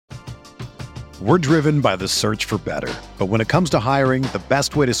We're driven by the search for better. But when it comes to hiring, the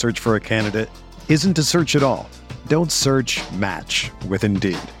best way to search for a candidate isn't to search at all. Don't search, match with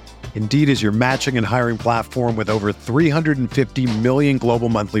Indeed. Indeed is your matching and hiring platform with over 350 million global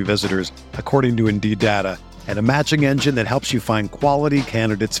monthly visitors, according to Indeed data, and a matching engine that helps you find quality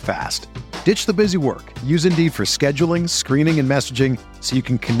candidates fast. Ditch the busy work. Use Indeed for scheduling, screening, and messaging so you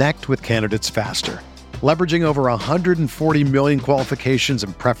can connect with candidates faster. Leveraging over 140 million qualifications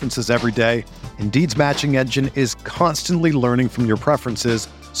and preferences every day, Indeed's matching engine is constantly learning from your preferences,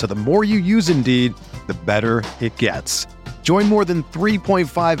 so the more you use Indeed, the better it gets. Join more than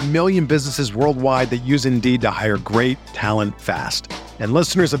 3.5 million businesses worldwide that use Indeed to hire great talent fast. And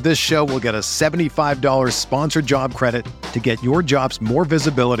listeners of this show will get a $75 sponsored job credit to get your jobs more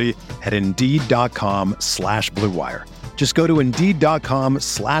visibility at Indeed.com/Blue Wire. Just go to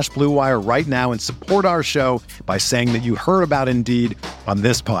Indeed.com/Blue Wire right now and support our show by saying that you heard about Indeed on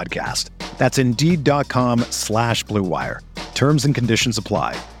this podcast. That's Indeed.com/Blue Wire. Terms and conditions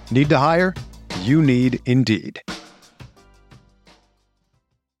apply. Need to hire? You need Indeed.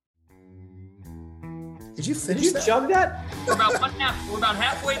 Did you jug that? We're about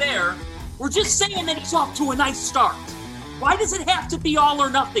halfway there. We're just saying that he's off to a nice start. Why does it have to be all or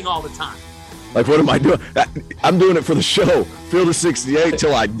nothing all the time? Like, what am I doing? I'm doing it for the show. Field of 68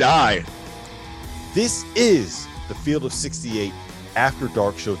 till I die. This is the Field of 68 After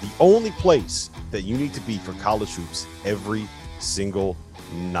Dark show, the only place that you need to be for college hoops every single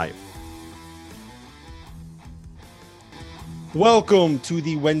night. Welcome to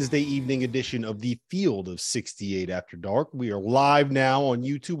the Wednesday evening edition of the Field of 68 After Dark. We are live now on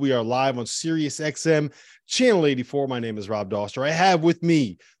YouTube. We are live on Sirius XM, Channel 84. My name is Rob Doster. I have with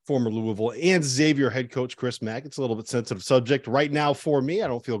me former Louisville and Xavier head coach Chris Mack. It's a little bit sensitive subject right now for me. I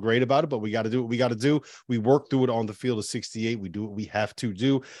don't feel great about it, but we got to do what we got to do. We work through it on the Field of 68. We do what we have to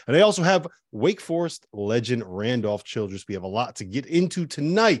do. And I also have Wake Forest legend Randolph Childress. We have a lot to get into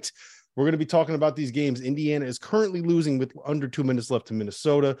tonight. We're going to be talking about these games. Indiana is currently losing with under 2 minutes left to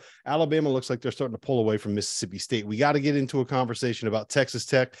Minnesota. Alabama looks like they're starting to pull away from Mississippi State. We got to get into a conversation about Texas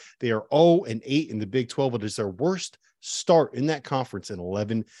Tech. They are 0-8 in the Big 12. It is their worst start in that conference in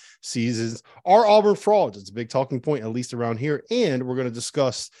 11 seasons. Are Auburn frauds? It's a big talking point, at least around here. And we're going to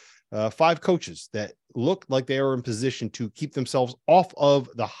discuss 5 coaches that look like they are in position to keep themselves off of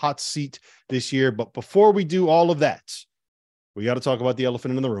the hot seat this year. But before we do all of that, we got to talk about the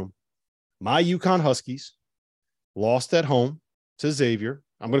elephant in the room. My UConn Huskies lost at home to Xavier.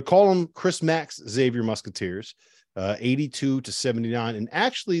 I'm going to call them Chris Mack's Xavier Musketeers, 82-79. And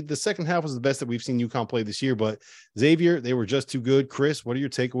actually, the second half was the best that we've seen UConn play this year. But Xavier, they were just too good. Chris, what are your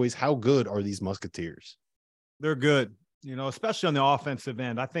takeaways? How good are these Musketeers? They're good, especially on the offensive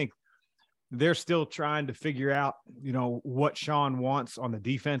end. I think they're still trying to figure out, what Sean wants on the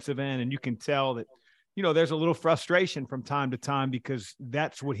defensive end. And you can tell that, there's a little frustration from time to time because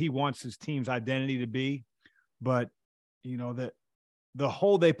that's what he wants his team's identity to be. But, that the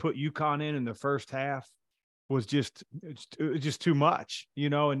hole they put UConn in the first half was just too much,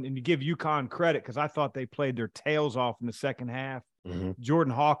 and you give UConn credit because I thought they played their tails off in the second half. Mm-hmm.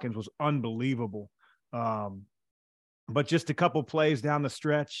 Jordan Hawkins was unbelievable. But just a couple plays down the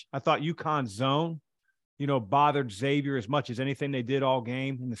stretch, I thought UConn's zone, bothered Xavier as much as anything they did all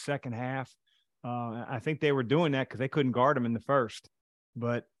game in the second half. I think they were doing that because they couldn't guard him in the first.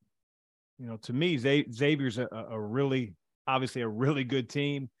 But, to me, Xavier's obviously a really good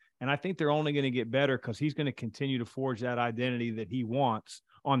team. And I think they're only going to get better because he's going to continue to forge that identity that he wants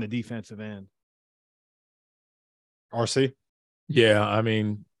on the defensive end. RC? Yeah, I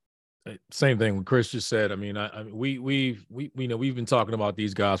mean, same thing what Chris just said. I mean, we've been talking about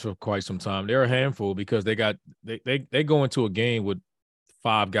these guys for quite some time. They're a handful because they go into a game with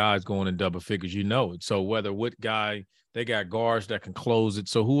 5 guys going in double figures, it. So whether what guy, they got guards that can close it.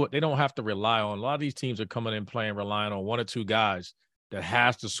 So they don't have to rely on. A lot of these teams are coming in playing, relying on 1 or 2 guys that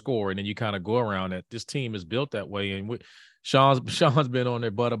has to score, and then you kind of go around it. This team is built that way. And Sean's been on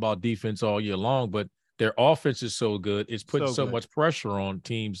their butt about defense all year long, but their offense is so good. It's putting so much pressure on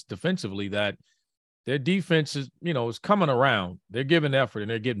teams defensively that their defense is, is coming around. They're giving effort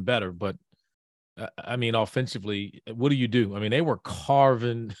and they're getting better, but I mean, offensively, what do? I mean, they were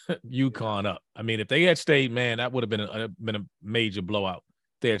carving UConn up. I mean, if they had stayed man, that would have been a major blowout.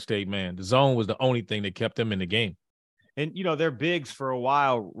 If they had stayed man. The zone was the only thing that kept them in the game. And, their bigs for a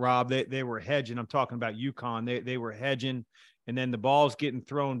while, Rob, they were hedging. I'm talking about UConn. They were hedging, and then the ball's getting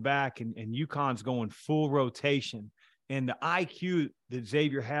thrown back, and UConn's going full rotation. And the IQ that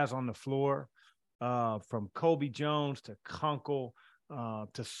Xavier has on the floor, from Kobe Jones to Kunkel,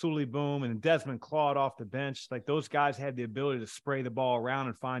 to Sully Boom and Desmond Claude off the bench. Like, those guys had the ability to spray the ball around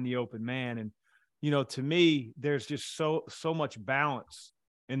and find the open man. And to me, there's just so much balance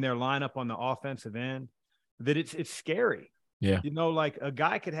in their lineup on the offensive end that it's scary. Yeah. Like a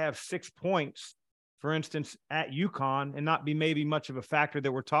guy could have 6 points, for instance, at UConn and not be maybe much of a factor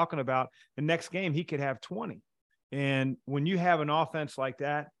that we're talking about. The next game, he could have 20. And when you have an offense like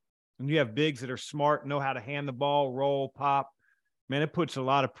that, and you have bigs that are smart, know how to hand the ball, roll, pop, man, it puts a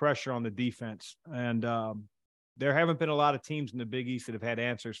lot of pressure on the defense. And there haven't been a lot of teams in the Big East that have had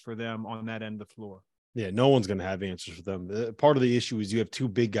answers for them on that end of the floor. Yeah, no one's going to have answers for them. Part of the issue is you have two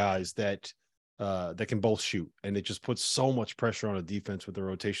big guys that can both shoot, and it just puts so much pressure on a defense with the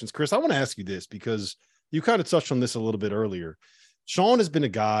rotations. Chris, I want to ask you this because you kind of touched on this a little bit earlier. Sean has been a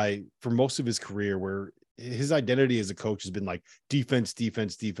guy for most of his career where his identity as a coach has been like defense,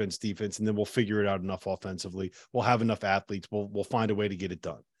 defense, defense, defense, and then we'll figure it out enough offensively. We'll have enough athletes. We'll find a way to get it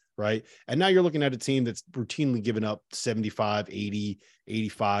done. Right. And now you're looking at a team that's routinely given up 75, 80,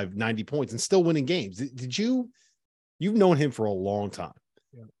 85, 90 points and still winning games. You've known him for a long time.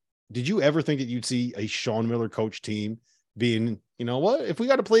 Yeah. Did you ever think that you'd see a Sean Miller coach team being, you know what, if we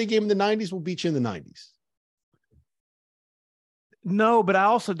got to play a game in the 90s, we'll beat you in the 90s? No, but I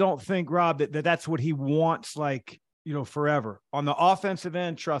also don't think, Rob, that's what he wants, forever. On the offensive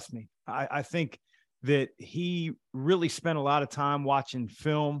end, trust me, I think that he really spent a lot of time watching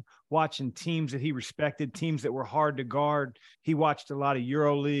film, watching teams that he respected, teams that were hard to guard. He watched a lot of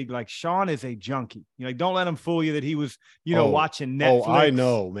EuroLeague. Like, Sean is a junkie. Don't let him fool you that he was, watching Netflix. Oh, I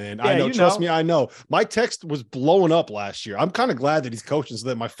know, man. Yeah, I know. Trust me, I know. My text was blowing up last year. I'm kind of glad that he's coaching so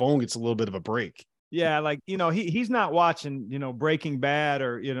that my phone gets a little bit of a break. Yeah, he's not watching, Breaking Bad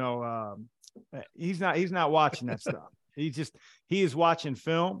or, he's not watching that stuff. He is watching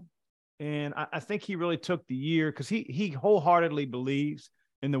film. And I think he really took the year because he wholeheartedly believes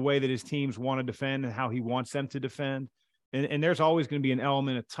in the way that his teams want to defend and how he wants them to defend. And there's always going to be an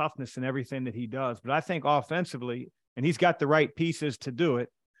element of toughness in everything that he does. But I think offensively, and he's got the right pieces to do it,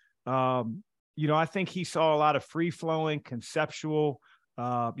 I think he saw a lot of free-flowing, conceptual,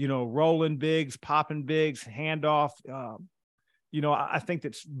 rolling bigs, popping bigs, handoff. I think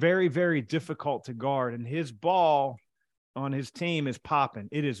that's very, very difficult to guard. And his ball on his team is popping.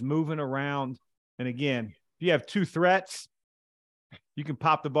 It is moving around. And again, if you have two threats, you can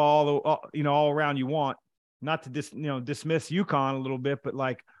pop the ball, all around you want. Not to dismiss UConn a little bit, but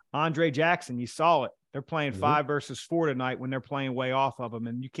like Andre Jackson, you saw it. They're playing 5 versus 4 tonight when they're playing way off of them.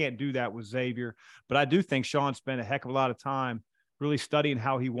 And you can't do that with Xavier. But I do think Sean spent a heck of a lot of time really studying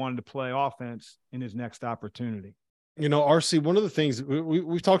how he wanted to play offense in his next opportunity. RC, one of the things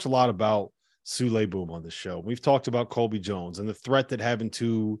we've talked a lot about Sule Boom on the show. We've talked about Colby Jones and the threat that having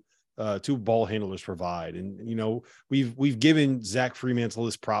two ball handlers provide. And, we've given Zach Fremantle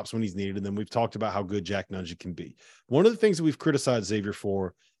his props when he's needed. And then we've talked about how good Jack Nunge can be. One of the things that we've criticized Xavier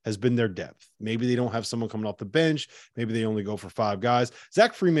for has been their depth. Maybe they don't have someone coming off the bench. Maybe they only go for 5 guys.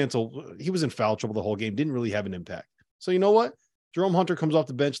 Zach Fremantle, he was in foul trouble the whole game, didn't really have an impact. So you know what? Jerome Hunter comes off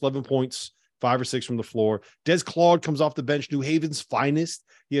the bench, 11 points, 5 or 6 from the floor. Des Claude comes off the bench, New Haven's finest.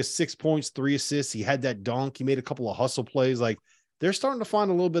 He has 6 points, 3 assists. He had that dunk. He made a couple of hustle plays. Like, they're starting to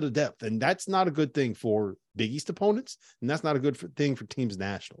find a little bit of depth, and that's not a good thing for Big East opponents, and that's not a good thing for teams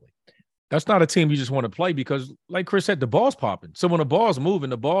nationally. That's not a team you just want to play because, like Chris said, the ball's popping. So when the ball's moving,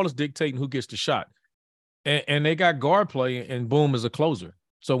 the ball is dictating who gets the shot. And they got guard play, and Boom is a closer.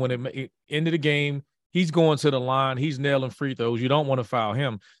 So when it ended the game, he's going to the line. He's nailing free throws. You don't want to foul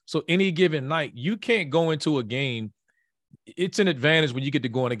him. So any given night, you can't go into a game. It's an advantage when you get to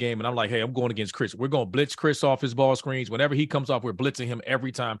go in a game, and I'm like, hey, I'm going against Chris. We're going to blitz Chris off his ball screens. Whenever he comes off, we're blitzing him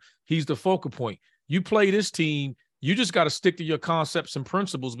every time. He's the focal point. You play this team, you just got to stick to your concepts and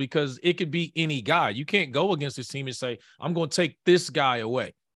principles because it could be any guy. You can't go against this team and say, I'm going to take this guy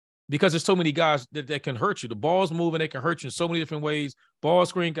away because there's so many guys that can hurt you. The ball's moving, they can hurt you in so many different ways. Ball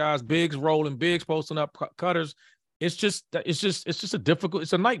screen guys, bigs rolling, bigs posting up, cutters. It's just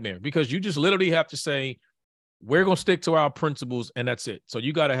it's a nightmare because you just literally have to say, we're going to stick to our principles, and that's it. So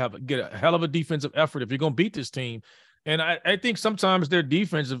you got to get a hell of a defensive effort if you're going to beat this team. And I think sometimes their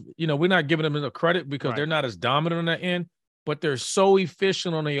defensive, we're not giving them enough credit because they're not as dominant on that end, but they're so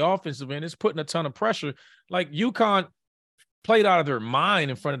efficient on the offensive end. It's putting a ton of pressure. Like UConn played out of their mind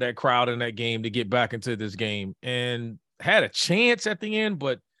in front of that crowd in that game to get back into this game and had a chance at the end.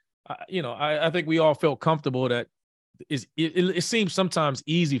 But, I think we all felt comfortable that it seems sometimes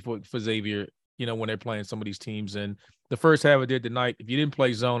easy for Xavier, when they're playing some of these teams. And the first half it did tonight, if you didn't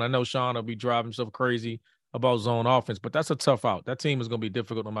play zone, I know Sean will be driving himself crazy about zone offense, but that's a tough out. That team is going to be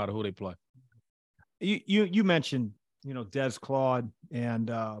difficult no matter who they play. You mentioned, Des Claude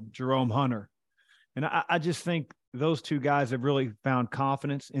and Jerome Hunter. And I just think those two guys have really found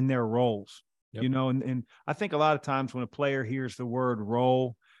confidence in their roles. you know, and I think a lot of times when a player hears the word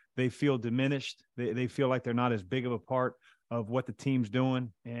role, they feel diminished. They feel like they're not as big of a part of what the team's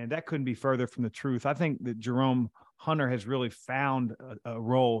doing. And that couldn't be further from the truth. I think that Jerome Hunter has really found a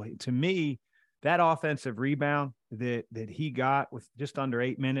role. To me, that offensive rebound that he got with just under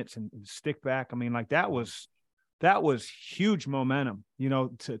 8 minutes and stick back, I mean, like that was huge momentum, you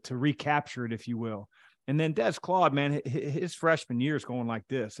know, to recapture it, if you will. And then Des Claude, man, his freshman year is going like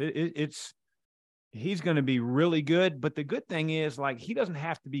this. He's going to be really good. But the good thing is, like, he doesn't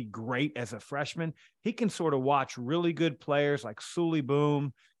have to be great as a freshman. He can sort of watch really good players like Sully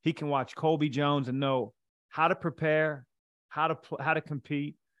Boom. He can watch Colby Jones and know how to prepare, how to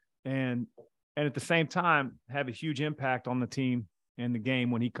compete, and at the same time have a huge impact on the team and the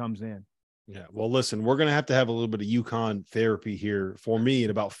game when he comes in. Yeah. Well, listen, we're going to have a little bit of UConn therapy here for me in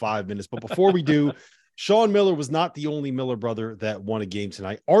about 5 minutes. But before we do, Sean Miller was not the only Miller brother that won a game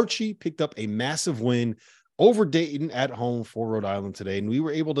tonight. Archie picked up a massive win over Dayton at home for Rhode Island today, and we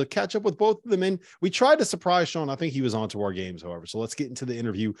were able to catch up with both of them. And we tried to surprise Sean. I think he was onto our games, however. So let's get into the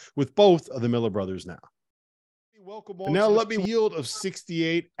interview with both of the Miller brothers now. Welcome on. Now let me Field of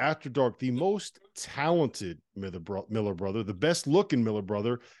 68 After Dark, the most talented Miller brother, the best looking Miller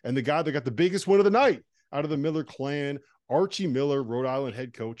brother, and the guy that got the biggest win of the night out of the Miller clan. Archie Miller, Rhode Island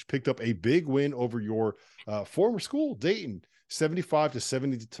head coach, picked up a big win over your former school, Dayton,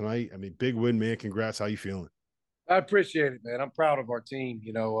 75-70 tonight. I mean, big win, man. Congrats. How you feeling? I appreciate it, man. I'm proud of our team.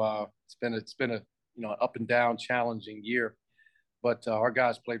 You know, it's been a up and down, challenging year, but our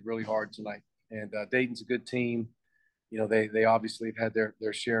guys played really hard tonight. And Dayton's a good team. You know, they obviously have had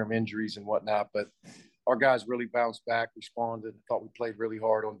their share of injuries and whatnot, but our guys really bounced back, responded. I thought we played really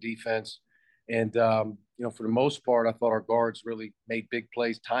hard on defense. And, you know, for the most part, I thought our guards really made big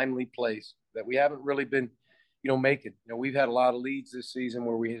plays, timely plays that we haven't really been, you know, making. You know, we've had a lot of leads this season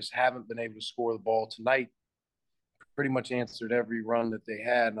where we just haven't been able to score the ball. Tonight pretty much answered every run that they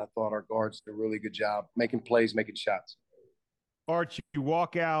had, and I thought our guards did a really good job making plays, making shots. Archie, you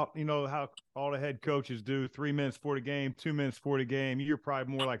walk out, you know how all the head coaches do, 3 minutes for the game, 2 minutes for the game. You're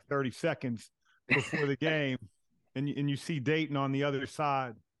probably more like 30 seconds before the game, and you see Dayton on the other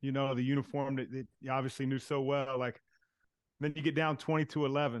side, you know, the uniform that you obviously knew so well. Like, then you get down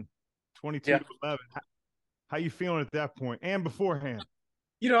 22-11. How you feeling at that point and beforehand?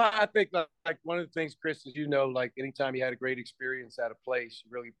 You know, I think like one of the things, Chris, is, you know, like anytime you had a great experience at a place,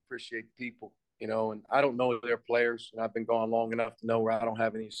 you really appreciate people. You know, and I don't know their players, and I've been gone long enough to know where I don't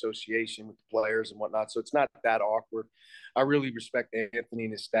have any association with the players and whatnot. So it's not that awkward. I really respect Anthony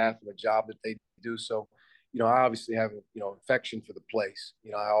and his staff and the job that they do. So, you know, I obviously have, you know, affection for the place.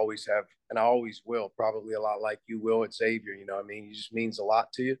 You know, I always have, and I always will, probably a lot like you will at Xavier. You know what I mean? It just means a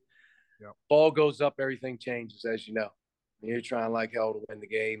lot to you. Yeah. Ball goes up, everything changes, as you know. And you're trying like hell to win the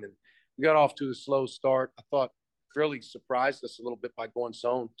game. And we got off to a slow start. I thought really surprised us a little bit by going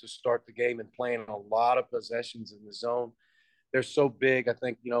zone to start the game and playing a lot of possessions in the zone. They're so big. I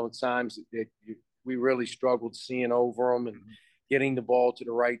think, you know, at times we really struggled seeing over them and getting the ball to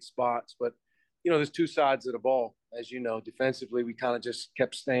the right spots. But, you know, there's two sides of the ball. As you know, defensively, we kind of just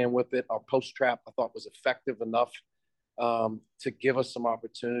kept staying with it. Our post trap, I thought, was effective enough to give us some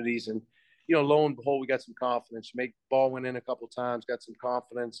opportunities. And, you know, lo and behold, we got some confidence. Ball went in a couple of times, got some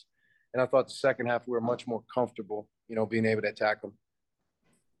confidence. And I thought the second half we were much more comfortable, you know, being able to attack them.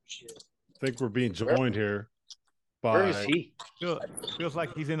 I think we're being joined here by. Where is he? Feels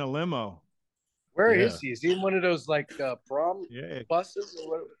like he's in a limo. Where is he? Is he in one of those like prom buses or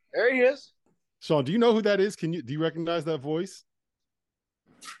whatever? There he is. Sean, do you know who that is? Do you recognize that voice?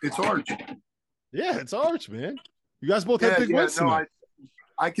 It's Arch. Yeah, it's Arch, man. You guys both have big wins tonight.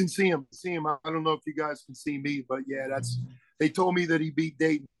 I can see him. I don't know if you guys can see me, but yeah, they told me that he beat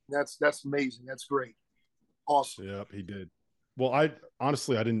Dayton. That's amazing. That's great. Awesome. Yep, he did. Well, I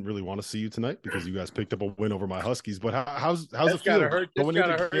didn't really want to see you tonight because you guys picked up a win over my Huskies. But how's it feel? This gotta hurt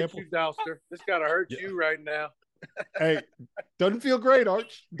you, Douster. This gotta hurt you right now. Hey, doesn't feel great,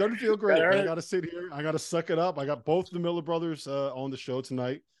 Arch. Doesn't feel great. I gotta sit here. I gotta suck it up. I got both the Miller brothers on the show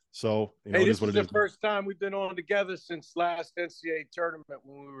tonight. So, you know, hey, this is the first time we've been on together since last NCAA tournament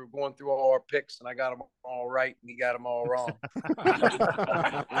when we were going through all our picks, and I got them all right, and he got them all wrong.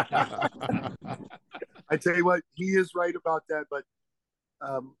 I tell you what, he is right about that. But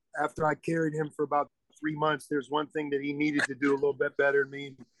after I carried him for about 3 months, there's one thing that he needed to do a little bit better than me,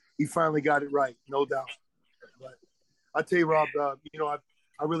 and he finally got it right, no doubt. But I tell you, Rob, you know, I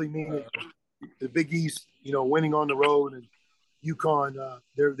really mean it. The Big East, you know, winning on the road and UConn,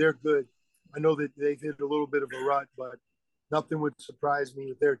 they're good. I know that they've hit a little bit of a rut, but nothing would surprise me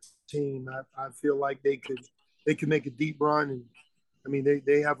with their team. I feel like they could make a deep run, and I mean,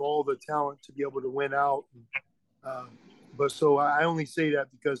 they have all the talent to be able to win out. But so I only say that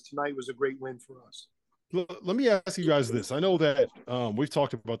because tonight was a great win for us. Let me ask you guys this. I know that we've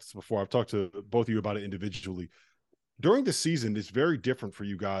talked about this before. I've talked to both of you about it individually. During the season, it's very different for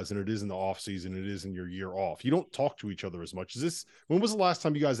you guys than it is in the off season. It is in your year off. You don't talk to each other as much. When was the last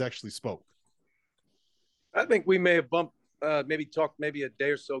time you guys actually spoke? I think we may have bumped, talked maybe a day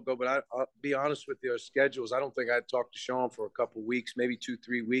or so ago, but I'll be honest with you, our schedules, I don't think I'd talked to Sean for a couple of weeks, maybe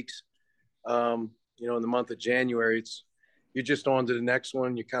 2-3 weeks. In the month of January, you're just on to the next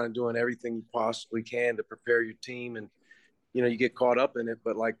one. You're kind of doing everything you possibly can to prepare your team, and you get caught up in it.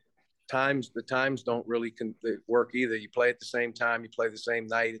 But like the times don't really work either. You play at the same time, you play the same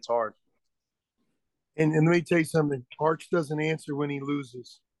night. It's hard. And let me tell you something. Arch doesn't answer when he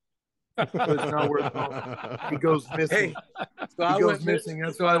loses. So it's not worth it. He goes missing. He goes missing.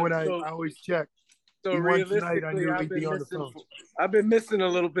 That's why when I always check. So realistically, I knew he'd be on the phone. I've been missing a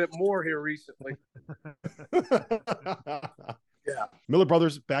little bit more here recently. Yeah. Miller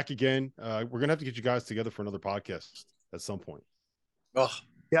Brothers back again. We're going to have to get you guys together for another podcast at some point. Oh,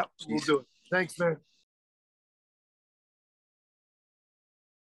 yeah, we'll do it. Thanks, man.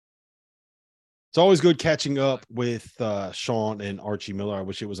 It's always good catching up with Sean and Archie Miller. I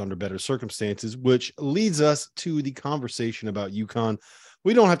wish it was under better circumstances, which leads us to the conversation about UConn.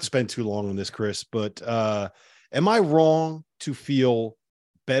 We don't have to spend too long on this, Chris, but am I wrong to feel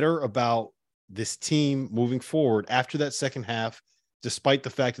better about this team moving forward after that second half, despite the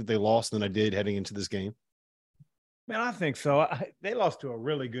fact that they lost than I did heading into this game? Man, I think so. They lost to a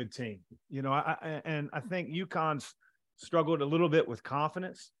really good team, and I think UConn's struggled a little bit with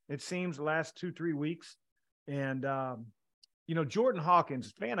confidence, it seems, the last 2-3 weeks. And, Jordan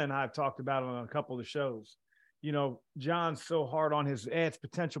Hawkins, Fana and I have talked about it on a couple of the shows. John's so hard on his it's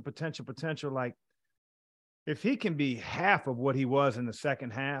potential. Like, if he can be half of what he was in the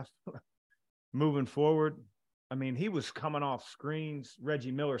second half moving forward, I mean, he was coming off screens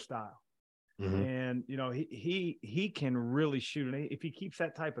Reggie Miller style. Mm-hmm. And, he can really shoot. And if he keeps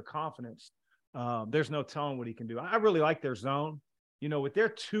that type of confidence, there's no telling what he can do. I really like their zone. With their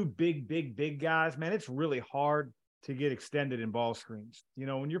two big guys, man, it's really hard to get extended in ball screens.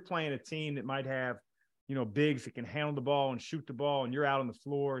 When you're playing a team that might have, bigs that can handle the ball and shoot the ball, and you're out on the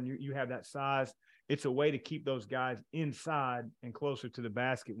floor and you have that size, it's a way to keep those guys inside and closer to the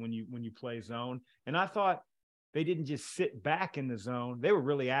basket when you play zone. And I thought they didn't just sit back in the zone. They were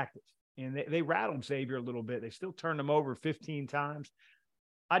really active, and they rattled Xavier a little bit. They still turned him over 15 times.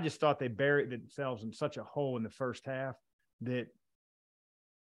 I just thought they buried themselves in such a hole in the first half that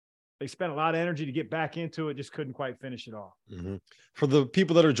they spent a lot of energy to get back into it, just couldn't quite finish it off. Mm-hmm. For the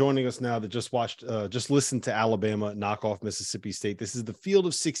people that are joining us now that just listened to Alabama knock off Mississippi State, this is the Field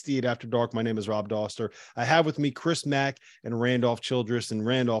of 68 After Dark. My name is Rob Doster. I have with me Chris Mack and Randolph Childress. And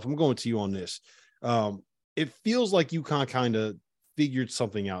Randolph, I'm going to you on this. It feels like UConn kind of figured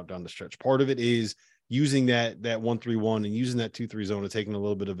something out down the stretch. Part of it is using that 1-3-1 and using that 2-3 zone and taking a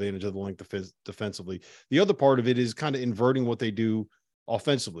little bit of advantage of the length defensively. The other part of it is kind of inverting what they do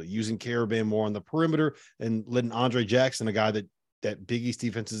offensively, using Caravan more on the perimeter and letting Andre Jackson, a guy that Big East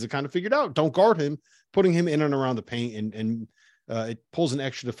defenses have kind of figured out, don't guard him, putting him in and around the paint, and it pulls an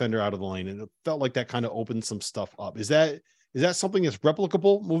extra defender out of the lane. And it felt like that kind of opened some stuff up. Is that something that's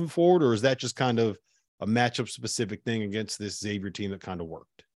replicable moving forward, or is that just kind of a matchup specific thing against this Xavier team that kind of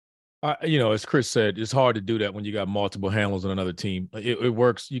worked? As Chris said, it's hard to do that when you got multiple handles on another team. It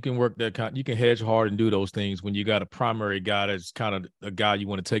works. You can work that you can hedge hard and do those things when you got a primary guy that's kind of a guy you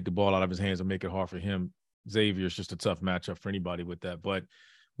want to take the ball out of his hands and make it hard for him. Xavier is just a tough matchup for anybody with that. But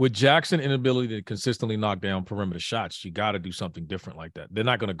with Jackson's inability to consistently knock down perimeter shots, you got to do something different like that. They're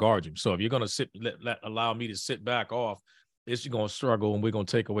not going to guard you. So if you're going to allow me to sit back off, it's going to struggle, and we're going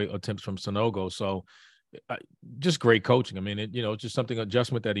to take away attempts from Sanogo. So just great coaching. I mean, it's just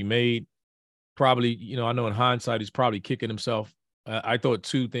adjustment that he made. Probably, I know in hindsight, he's probably kicking himself. I thought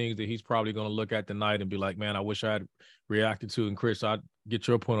two things that he's probably going to look at tonight and be like, man, I wish I had reacted to. And Chris, I'd get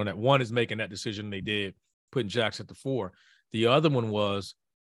your point on that. One is making that decision they did, putting Jackson at the 4. The other one was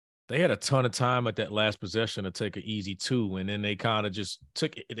they had a ton of time at that last possession to take an easy 2. And then they kind of just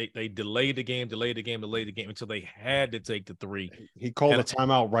took it. They delayed the game until they had to take the 3. He called a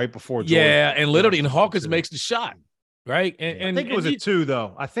timeout right before. Yeah. And literally, and Hawkins makes the shot. Right. And I think it was a 2,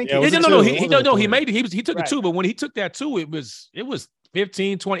 though. I think he made it. He took the 2, but when he took that 2, it was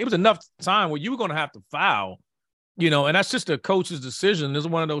 15, 20. It was enough time where you were going to have to foul, and that's just a coach's decision. This is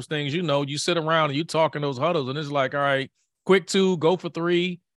one of those things, you sit around and you talk in those huddles, and it's like, all right, quick 2, go for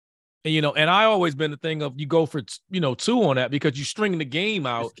 3. And, and I always been the thing of you go for, 2 on that because you string the game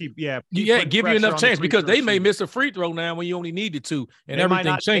out. Give you you enough chance because they may miss a free throw now when you only needed 2 and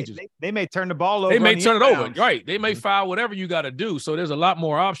everything changes. They may turn the ball over. They may turn it over. Right. They may foul whatever you got to do. So there's a lot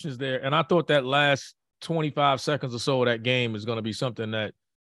more options there. And I thought that last 25 seconds or so of that game is going to be something that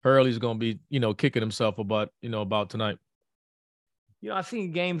Hurley's going to be, kicking himself about tonight. I've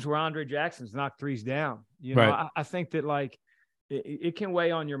seen games where Andre Jackson's knocked threes down. Right. I think that it can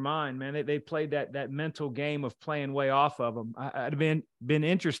weigh on your mind, man. They played that mental game of playing way off of them. It'd been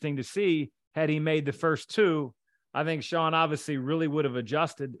interesting to see had he made the first 2. I think Sean obviously really would have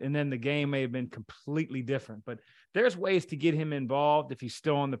adjusted, and then the game may have been completely different. But there's ways to get him involved if he's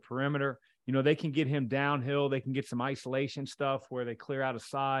still on the perimeter. They can get him downhill. They can get some isolation stuff where they clear out a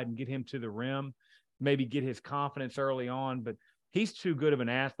side and get him to the rim, maybe get his confidence early on. But he's too good of an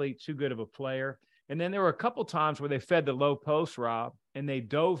athlete, too good of a player. And then there were a couple times where they fed the low post, Rob, and they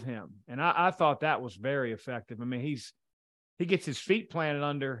dove him. And I thought that was very effective. I mean, he gets his feet planted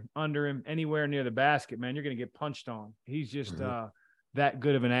under him anywhere near the basket, man, you're going to get punched on. He's just that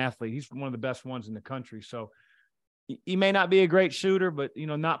good of an athlete. He's one of the best ones in the country. So he may not be a great shooter, but,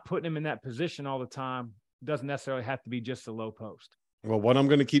 not putting him in that position all the time doesn't necessarily have to be just a low post. Well, what I'm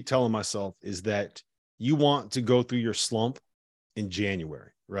going to keep telling myself is that you want to go through your slump in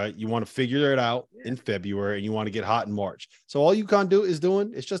January. Right? You want to figure it out in February and you want to get hot in March. So all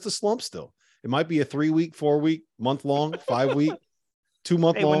UConn it's just a slump still. It might be a 3-week, 4-week, month-long, 5-week,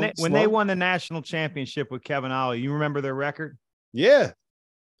 2-month-long. When they won the national championship with Kevin Ollie, you remember their record? Yeah.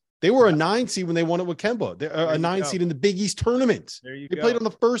 They were a 9 seed when they won it with Kemba. They're a 9 seed in the Big East tournament. They played on the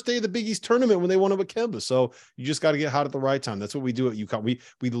first day of the Big East tournament when they won it with Kemba. So you just got to get hot at the right time. That's what we do at UConn.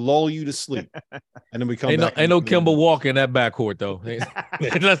 We lull you to sleep, and then we come back. Ain't no Kemba Walker in that backcourt though. Hey,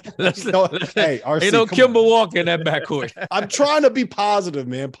 RC, ain't no Kemba Walker in that backcourt. I'm trying to be positive,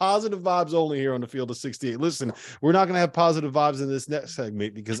 man. Positive vibes only here on the field of 68. Listen, we're not going to have positive vibes in this next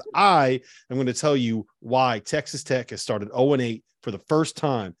segment because I am going to tell you why Texas Tech has started 0-8 for the first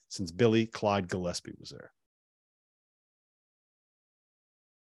time since Billy Clyde Gillespie was there.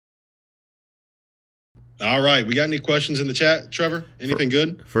 All right. We got any questions in the chat, Trevor? Anything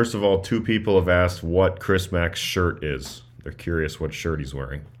good? First of all, 2 people have asked what Chris Mack's shirt is. They're curious what shirt he's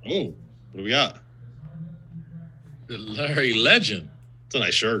wearing. Oh, what do we got? The Larry Legend. It's a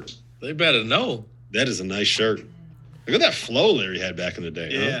nice shirt. They better know. That is a nice shirt. Look at that flow Larry had back in the day.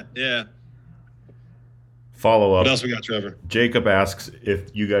 Yeah, yeah. Follow up. What else we got, Trevor? Jacob asks if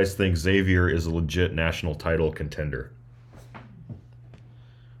you guys think Xavier is a legit national title contender.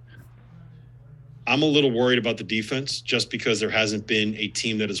 I'm a little worried about the defense just because there hasn't been a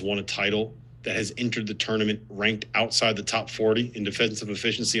team that has won a title that has entered the tournament ranked outside the top 40 in defensive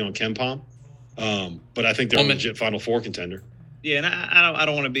efficiency on KenPom. But I think they're a legit Final Four contender. Yeah, and I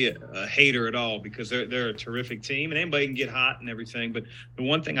don't want to be a hater at all because they're a terrific team and anybody can get hot and everything. But the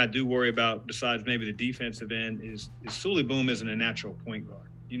one thing I do worry about besides maybe the defensive end is Sully Boom isn't a natural point guard.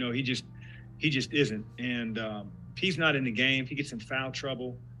 He just isn't. And he's not in the game. He gets in foul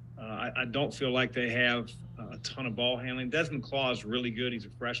trouble. I don't feel like they have a ton of ball handling. Desmond Claw is really good. He's a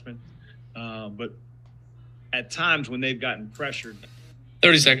freshman. But at times when they've gotten pressured,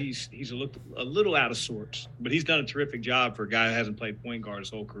 30 seconds. He's a little out of sorts, but he's done a terrific job for a guy who hasn't played point guard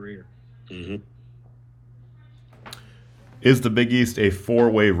his whole career. Mm-hmm. Is the Big East a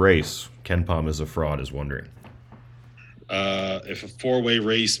 4-way race? KenPom is a fraud is wondering. If a 4-way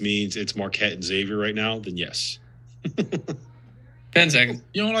race means it's Marquette and Xavier right now, then yes. 10 seconds.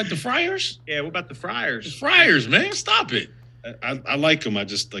 You don't like the Friars? Yeah, what about the Friars? The Friars, man. Stop it. I like them. I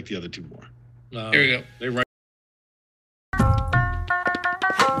just like the other 2 more. Here we go. They're right.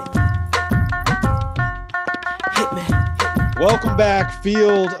 Welcome back,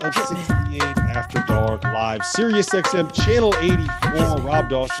 Field of 68 After Dark Live, Sirius XM Channel 84. Rob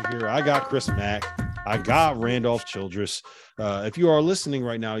Dawson here. I got Chris Mack. I got Randolph Childress. If you are listening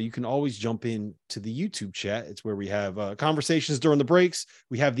right now, you can always jump in to the YouTube chat. It's where we have conversations during the breaks.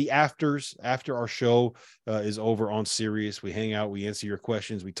 We have the afters after our show is over on Sirius. We hang out, we answer your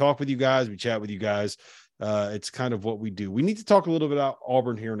questions, we talk with you guys, we chat with you guys. It's kind of what we do. We need to talk a little bit about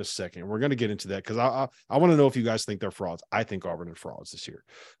Auburn here in a second. We're going to get into that because I want to know if you guys think they're frauds. I think Auburn are frauds this year.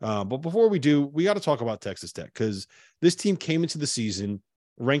 But before we do, we got to talk about Texas Tech because this team came into the season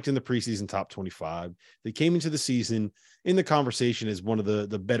ranked in the preseason top 25. They came into the season in the conversation as one of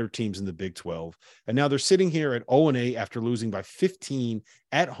the better teams in the Big 12. And now they're sitting here at 0-8 after losing by 15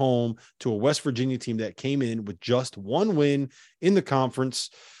 at home to a West Virginia team that came in with just 1 win in the conference.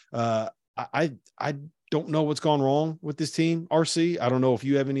 I don't know what's gone wrong with this team, RC. I don't know if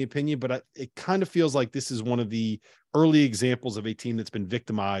you have any opinion, but it kind of feels like this is one of the early examples of a team that's been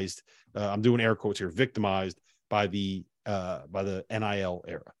victimized. I'm doing air quotes here, victimized by the NIL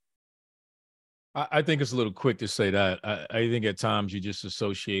era. I think it's a little quick to say that. I think at times you just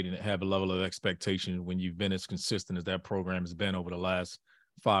associate and have a level of expectation when you've been as consistent as that program has been over the last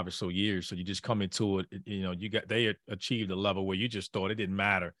 5 or so years. So you just come into it, they achieved a level where you just thought it didn't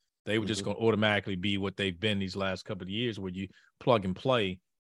matter. They were just going to automatically be what they've been these last couple of years, where you plug and play.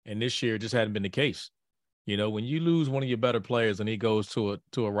 And this year it just hadn't been the case. When you lose one of your better players and he goes to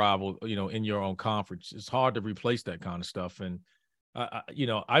a rival, in your own conference, it's hard to replace that kind of stuff. And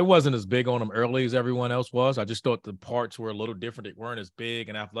I wasn't as big on them early as everyone else was. I just thought the parts were a little different. They weren't as big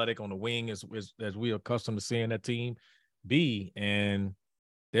and athletic on the wing as we are accustomed to seeing that team be. And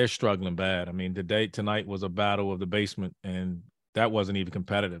they're struggling bad. I mean, tonight was a battle of the basement, and that wasn't even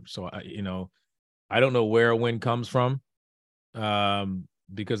competitive. So I don't know where a win comes from,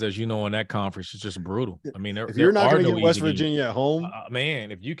 because as you know, in that conference, it's just brutal. I mean, if you're not going to get West Virginia at home,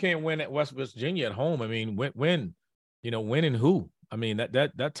 man, if you can't win at West Virginia at home, I mean, win and who? I mean,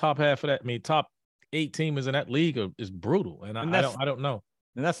 that top half of that, top 8 teams in that league is brutal, and I don't know.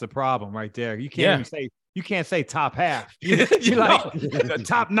 And that's the problem right there. You can't even say. You can't say top half. You're like the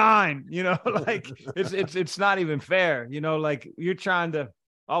top 9, like it's not even fair. Like you're trying to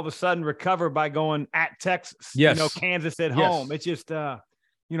all of a sudden recover by going at Texas, Kansas at home. It's just,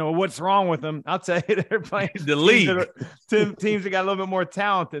 what's wrong with them? I'll tell you, they're playing the league. Teams that got a little bit more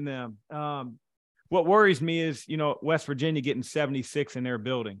talent than them. What worries me is, West Virginia getting 76 in their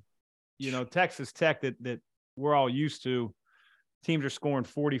building. Texas Tech that we're all used to. Teams are scoring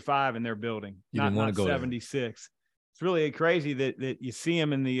 45 in their building, not 76. There. It's really crazy that you see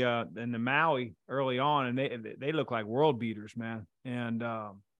them in the Maui early on, and they look like world beaters, man. And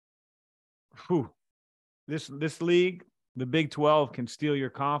this league, the Big 12, can steal your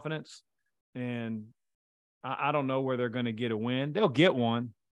confidence, and I don't know where they're going to get a win. They'll get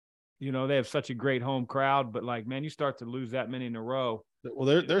one. They have such a great home crowd, but you start to lose that many in a row.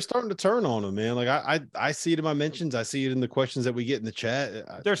 Well, they're starting to turn on them, man. Like I see it in my mentions. I see it in the questions that we get in the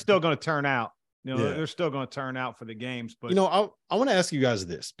chat. They're still going to turn out. They're still going to turn out for the games. But I want to ask you guys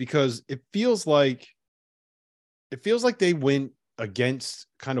this, because it feels like they went against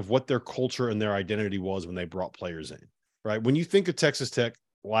kind of what their culture and their identity was when they brought players in, right? When you think of Texas Tech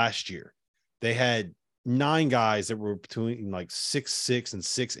last year, they had 9 guys that were between 6'6" and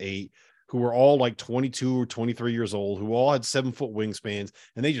 6'8", who were all 22 or 23 years old, who all had 7-foot wingspans,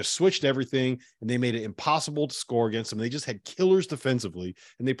 and they just switched everything, and they made it impossible to score against them. They just had killers defensively,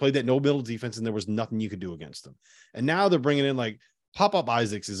 and they played that no middle defense, and there was nothing you could do against them. And now they're bringing in Pop-Up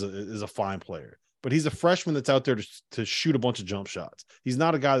Isaacs is a fine player, but he's a freshman that's out there to shoot a bunch of jump shots. He's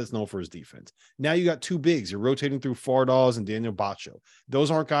not a guy that's known for his defense. Now you got 2 bigs. You're rotating through Fardaws and Daniel Bacho.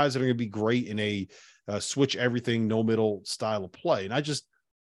 Those aren't guys that are going to be great in a switch everything, no middle style of play. And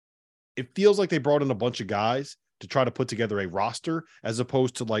it feels like they brought in a bunch of guys to try to put together a roster, as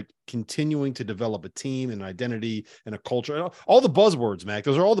opposed to continuing to develop a team and an identity and a culture. All the buzzwords, Mac.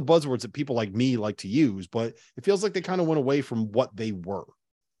 Those are all the buzzwords that people like me like to use, but it feels like they kind of went away from what they were.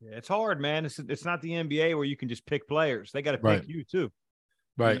 Yeah, it's hard, man. It's not the NBA where you can just pick players. They got to pick you too.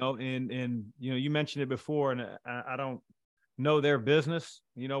 Right. And you mentioned it before, and I don't know their business,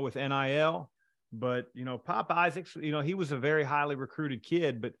 with NIL, but Pop Isaacs, he was a very highly recruited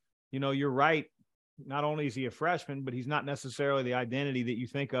kid, but you're right. Not only is he a freshman, but he's not necessarily the identity that you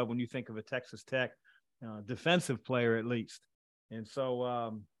think of when you think of a Texas Tech defensive player, at least. And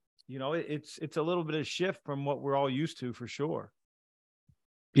so, it's a little bit of shift from what we're all used to, for sure.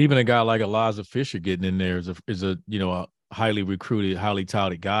 Even a guy like Elijah Fisher getting in there is a highly recruited, highly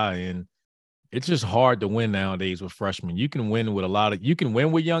touted guy, and it's just hard to win nowadays with freshmen. You can win with you can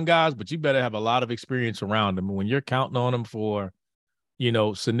win with young guys, but you better have a lot of experience around them. And when you're counting on them for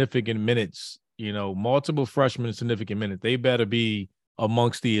significant minutes, multiple freshmen, significant minutes, they better be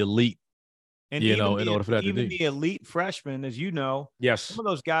amongst the elite, and in order for that to be. Even the elite freshmen, as you know, yes, some of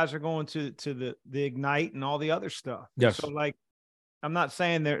those guys are going to the Ignite and all the other stuff. Yes. So I'm not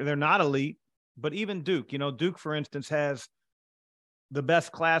saying they're not elite, but even Duke, Duke, for instance, has the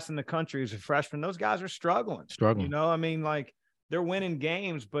best class in the country as a freshman. Those guys are struggling. They're winning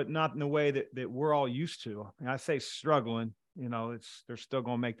games, but not in the way that we're all used to. I say struggling. They're still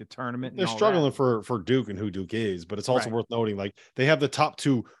going to make the tournament. They're struggling for Duke and who Duke is, but it's also worth noting, they have the top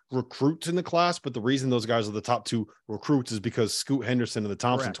 2 recruits in the class, but the reason those guys are the top 2 recruits is because Scoot Henderson and the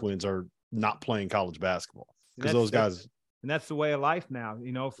Thompson twins are not playing college basketball, because those guys. And that's the way of life now,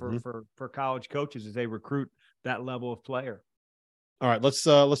 for college coaches, is they recruit that level of player. All right, let's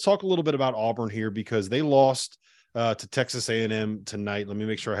talk a little bit about Auburn here because they lost to Texas A&M tonight. Let me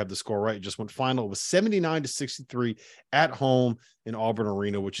make sure I have the score right. It just went final. It was 79-63 at home in Auburn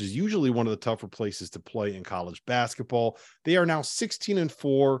Arena, which is usually one of the tougher places to play in college basketball. They are now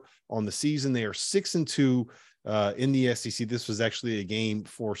 16-4 on the season. They are 6-2 in the SEC. This was actually a game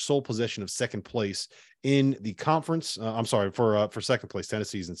for sole possession of second place in the conference. I'm sorry, for second place.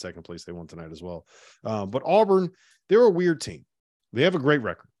 Tennessee's in second place. They won tonight as well. But Auburn, they're a weird team. They have a great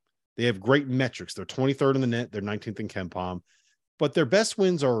record. They have great metrics. They're 23rd in the net. They're 19th in KenPom. But their best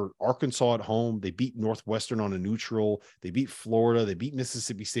wins are Arkansas at home. They beat Northwestern on a neutral. They beat Florida. They beat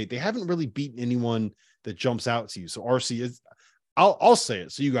Mississippi State. They haven't really beaten anyone that jumps out to you. So RC is, I'll say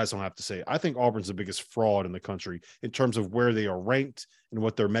it so you guys don't have to say it. I think Auburn's the biggest fraud in the country in terms of where they are ranked and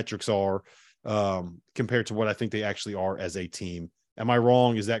what their metrics are compared to what I think they actually are as a team. Am I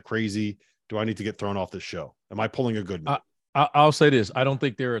wrong? Is that crazy? Do I need to get thrown off this show? Am I pulling a good one? I'll say this. I don't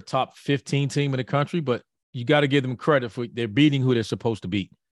think they're a top 15 team in the country, but you got to give them credit for they're beating who they're supposed to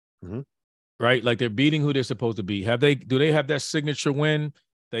beat. Mm-hmm. Right? Like they're beating who they're supposed to beat. Do they have that signature win?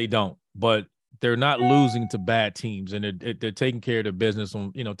 They don't, but they're not losing to bad teams and they're taking care of their business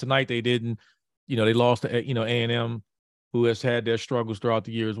on, tonight they didn't, they lost to, A&M, who has had their struggles throughout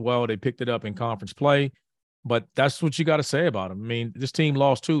the year as well. They picked it up in conference play. But that's what you got to say about them. I mean, this team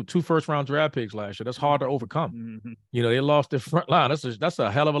lost two first-round draft picks last year. That's hard to overcome. Mm-hmm. They lost their front line. That's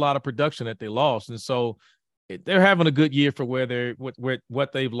a hell of a lot of production that they lost. And so they're having a good year for where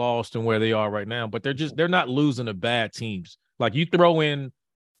what they've lost and where they are right now. But they're not losing to bad teams. Like you throw in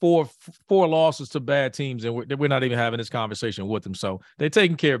four losses to bad teams, and we're not even having this conversation with them. So they're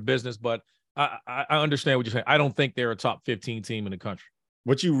taking care of business. But I understand what you're saying. I don't think they're a top 15 team in the country.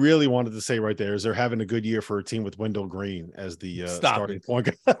 What you really wanted to say right there is they're having a good year for a team with Wendell Green as the starting point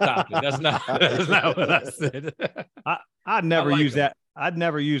guard. Stop it. That's not what I said. I'd never use that. I'd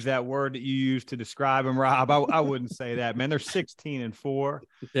never use that word that you used to describe him, Rob. I wouldn't say that, man. They're 16-4.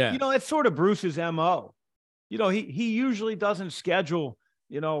 Yeah. It's sort of Bruce's MO. He usually doesn't schedule,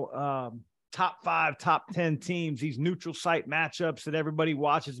 top 5, top 10 teams, these neutral site matchups that everybody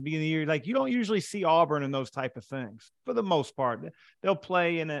watches at the beginning of the year. Like you don't usually see Auburn in those type of things for the most part. They'll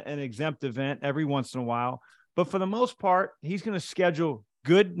play in an exempt event every once in a while, but for the most part, he's going to schedule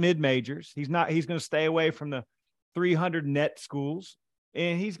good mid-majors. He's going to stay away from the 300 net schools,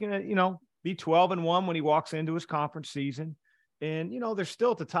 and he's going to, be 12-1 when he walks into his conference season. And, they're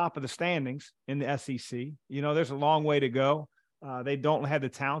still at the top of the standings in the SEC. There's a long way to go. They don't have the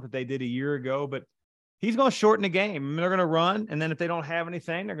talent that they did a year ago, but he's going to shorten the game. I mean, they're going to run, and then if they don't have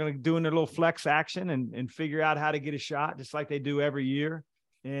anything, they're going to do their little flex action and figure out how to get a shot, just like they do every year.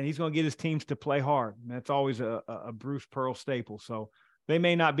 And he's going to get his teams to play hard. And that's always a Bruce Pearl staple. So they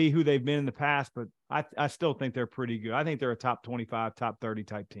may not be who they've been in the past, but I still think they're pretty good. I think they're a top 25, top 30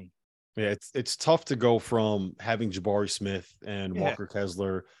 type team. Yeah, it's tough to go from having Jabari Smith and Walker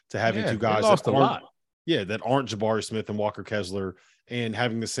Kessler to having two guys that aren't Jabari Smith and Walker Kessler and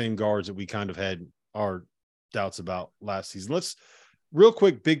having the same guards that we kind of had our doubts about last season. Let's real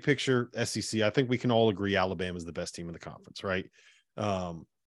quick, big picture SEC. I think we can all agree Alabama is the best team in the conference, right?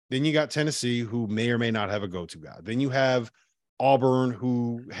 Then you got Tennessee, who may or may not have a go-to guy. Then you have Auburn,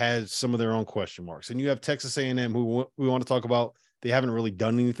 who has some of their own question marks. And you have Texas A&M, who we want to talk about. They haven't really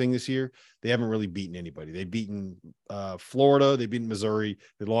done anything this year. They haven't really beaten anybody. They've beaten Florida. They've beaten Missouri.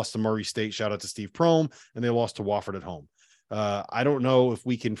 They lost to Murray State. Shout out to Steve Prohm. And they lost to Wofford at home. I don't know if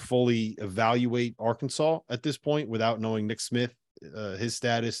we can fully evaluate Arkansas at this point without knowing Nick Smith, his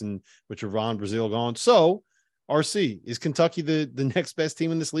status, and with Javon Brazil gone. So, RC, is Kentucky the next best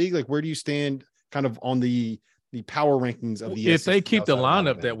team in this league? Like, where do you stand kind of on the power rankings of the if SEC they keep the lineup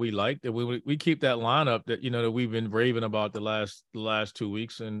Alabama? that we like, that we keep that lineup that that we've been raving about the last 2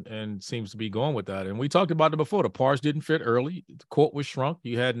 weeks and seems to be going with that. And we talked about it before. The parts didn't fit early. The court was shrunk.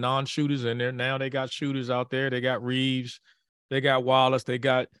 You had non-shooters in there. Now they got shooters out there. They got Reeves. They got Wallace. They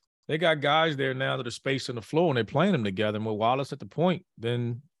got guys there now that are spacing the floor and they're playing them together. And with Wallace at the point,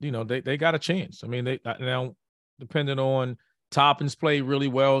 then they got a chance. I mean, they now depending on Toppins played really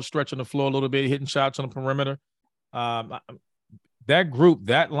well, stretching the floor a little bit, hitting shots on the perimeter. That group,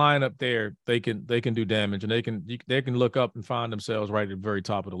 that lineup there, they can do damage, and they can look up and find themselves right at the very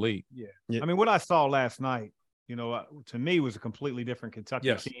top of the league. Yeah. I mean, what I saw last night, to me was a completely different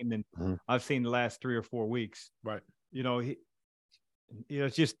Kentucky team than I've seen the last 3 or 4 weeks. Right.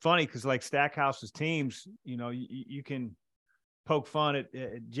 It's just funny because like Stackhouse's teams, you can poke fun at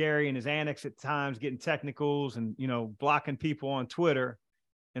Jerry and his antics at times, getting technicals and, blocking people on Twitter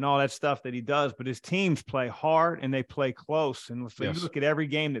and all that stuff that he does. But his teams play hard and they play close. And if you look at every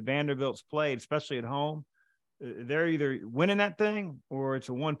game that Vanderbilt's played, especially at home, they're either winning that thing or it's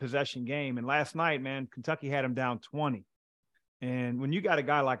a one possession game. And last night, man, Kentucky had them down 20. And when you got a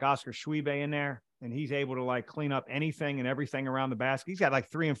guy like Oscar Schwebe in there and he's able to like clean up anything and everything around the basket, he's got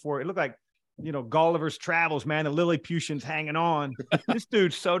like 3 and 4. It looked like, Gulliver's Travels, man, the Lilliputian's hanging on. This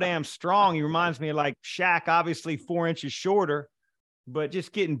dude's so damn strong. He reminds me of like Shaq, obviously 4 inches shorter, but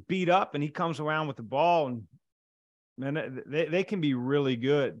just getting beat up, and he comes around with the ball, and man, they can be really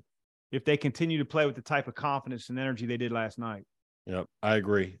good if they continue to play with the type of confidence and energy they did last night. Yep, I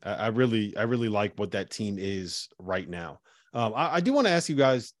agree. I really like what that team is right now. I do want to ask you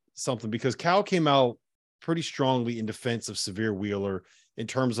guys something, because Cal came out pretty strongly in defense of Xavier Wheeler in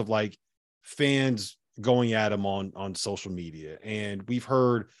terms of like fans going at him on social media. And we've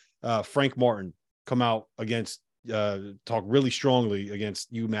heard Frank Martin come out against talk really strongly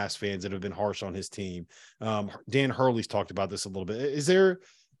against UMass fans that have been harsh on his team. Dan Hurley's talked about this a little bit.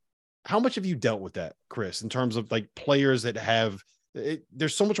 How much have you dealt with that, Chris, in terms of like players that have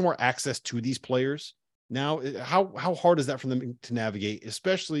there's so much more access to these players now? How hard is that for them to navigate,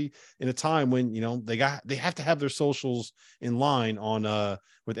 especially in a time when, they have to have their socials in line on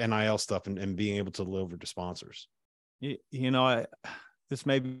with NIL stuff and being able to deliver to sponsors? This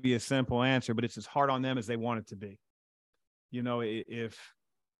may be a simple answer, but it's as hard on them as they want it to be. If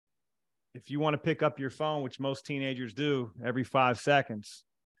you want to pick up your phone, which most teenagers do every 5 seconds,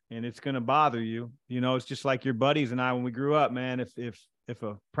 and it's going to bother you, it's just like your buddies and I, when we grew up, man, if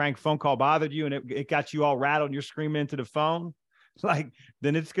a prank phone call bothered you and it got you all rattled and you're screaming into the phone,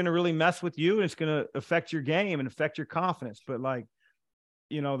 then it's going to really mess with you, and it's going to affect your game and affect your confidence. But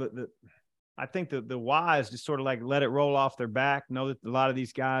I think the wise just sort of like let it roll off their back, know that a lot of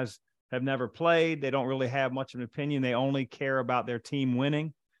these guys have never played. They don't really have much of an opinion. They only care about their team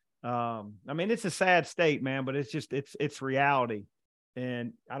winning. It's a sad state, man, but it's reality.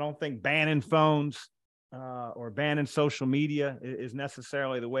 And I don't think banning phones or banning social media is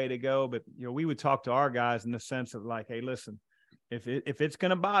necessarily the way to go. But, we would talk to our guys in the sense of like, hey, listen, if it's going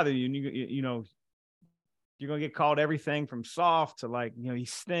to bother you, and you're going to get called everything from soft to like, he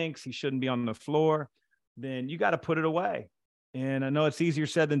stinks, he shouldn't be on the floor, then you got to put it away. And I know it's easier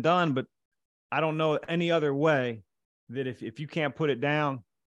said than done, but I don't know any other way that if you can't put it down,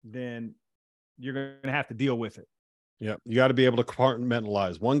 then you're going to have to deal with it. Yeah, you got to be able to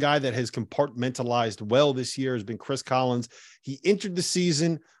compartmentalize. One guy that has compartmentalized well this year has been Chris Collins. He entered the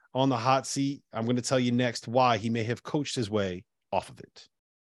season on the hot seat. I'm going to tell you next why he may have coached his way off of it.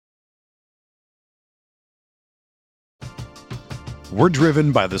 We're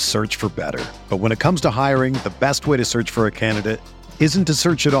driven by the search for better. But when it comes to hiring, the best way to search for a candidate isn't to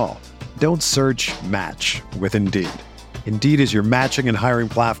search at all. Don't search, match with Indeed. Indeed is your matching and hiring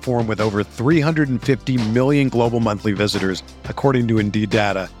platform with over 350 million global monthly visitors, according to Indeed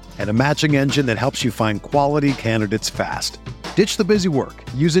data, and a matching engine that helps you find quality candidates fast. Ditch the busy work.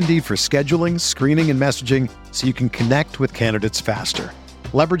 Use Indeed for scheduling, screening, and messaging so you can connect with candidates faster.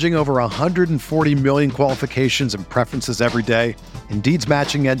 Leveraging over 140 million qualifications and preferences every day, Indeed's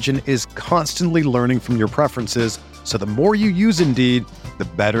matching engine is constantly learning from your preferences, so the more you use Indeed, the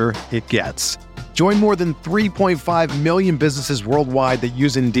better it gets. Join more than 3.5 million businesses worldwide that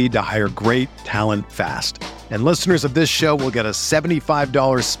use Indeed to hire great talent fast. And listeners of this show will get a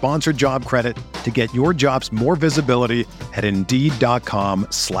 $75 sponsored job credit to get your jobs more visibility at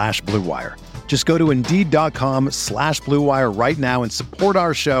Indeed.com/Blue Wire. Just go to Indeed.com/Blue Wire right now and support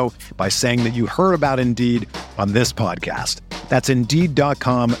our show by saying that you heard about Indeed on this podcast. That's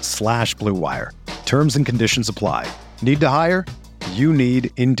Indeed.com/Blue Wire. Terms and conditions apply. Need to hire? You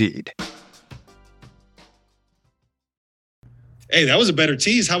need Indeed. Hey, that was a better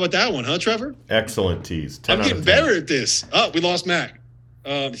tease. How about that one, huh, Trevor? Excellent tease. I'm getting better at this. Oh, we lost Mac.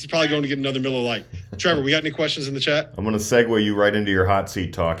 He's probably going to get another Miller Lite. Trevor, we got any questions in the chat? I'm going to segue you right into your hot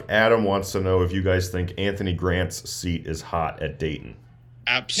seat talk. Adam wants to know if you guys think Anthony Grant's seat is hot at Dayton.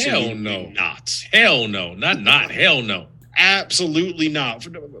 Absolutely not. Hell no. Not hell no. Absolutely not.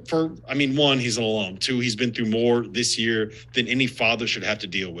 One, he's an alum. Two, he's been through more this year than any father should have to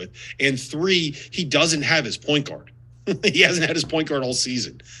deal with. And three, he doesn't have his point guard. He hasn't had his point guard all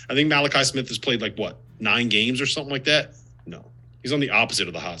season. I think Malachi Smith has played 9 games or something like that. No, he's on the opposite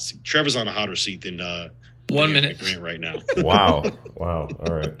of the hot seat. Trevor's on a hotter seat than 1 minute Grant right now. Wow. All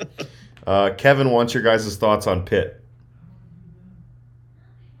right. Kevin wants your guys' thoughts on Pitt.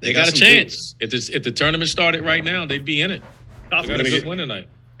 They got a chance. If the tournament started right now, they'd be in it. They got a good win tonight.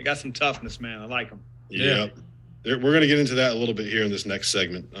 They got some toughness, man. I like them. Yeah. We're going to get into that a little bit here in this next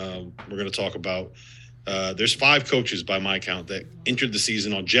segment. We're going to talk about there's 5 coaches by my count that entered the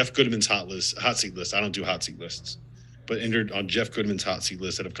season on Jeff Goodman's hot seat list. I don't do hot seat lists, but entered on Jeff Goodman's hot seat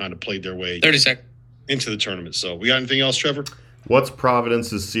list that have kind of played their way. 30 seconds. into the tournament. So we got anything else, Trevor? What's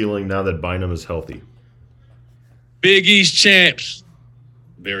Providence's ceiling now that Bynum is healthy? Big East champs.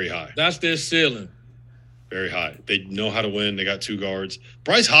 Very high. That's their ceiling. Very high. They know how to win. They got 2 guards.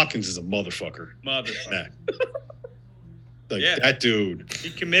 Bryce Hopkins is a motherfucker. Motherfucker. That dude. He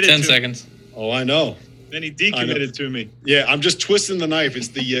committed 10 to seconds. Oh, I know. Then he decommitted to me. Yeah, I'm just twisting the knife. It's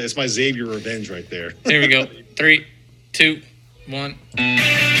it's my Xavier revenge right there. Here we go. 3, 2, 1.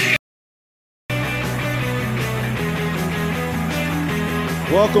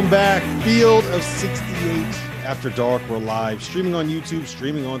 Welcome back. Field of 68 After Dark. We're live, streaming on YouTube,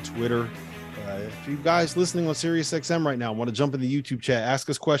 streaming on Twitter. If you guys listening on SiriusXM right now want to jump in the YouTube chat, ask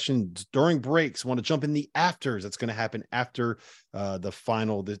us questions during breaks, want to jump in the afters, that's going to happen after the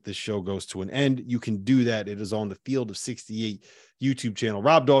final, this show goes to an end. You can do that. It is on the Field of 68 YouTube channel.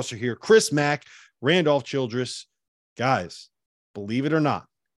 Rob Dawser here, Chris Mack, Randolph Childress. Guys, believe it or not,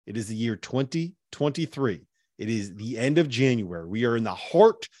 it is the year 2023. It is the end of January. We are in the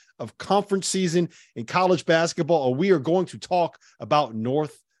heart of conference season in college basketball, and we are going to talk about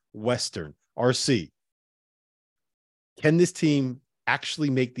Northwestern. RC, can this team actually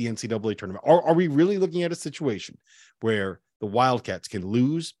make the NCAA tournament? Are we really looking at a situation where the Wildcats can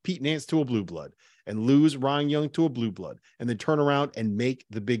lose Pete Nance to a blue blood and lose Ryan Young to a blue blood and then turn around and make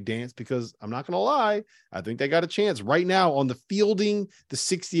the big dance? Because I'm not going to lie, I think they got a chance right now on the Fielding the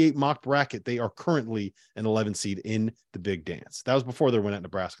 68 mock bracket. They are currently an 11 seed in the big dance. That was before they went at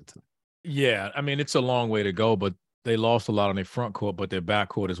Nebraska tonight. Yeah, I mean, it's a long way to go, but they lost a lot on their front court, but their back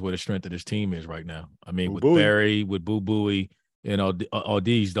court is where the strength of this team is right now. I mean, with Barry, with Boo Booey, all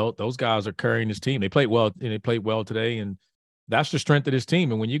these, those guys are carrying this team. They played well, and they played well today, and that's the strength of this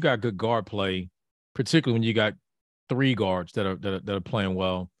team. And when you got good guard play, particularly when you got 3 guards that are playing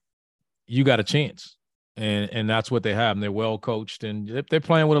well, you got a chance. And that's what they have. And they're well coached, and they're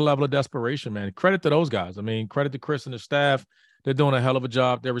playing with a level of desperation, man. Credit to those guys. I mean, credit to Chris and the staff. They're doing a hell of a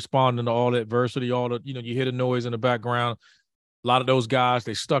job. They're responding to all the adversity, you hear the noise in the background. A lot of those guys,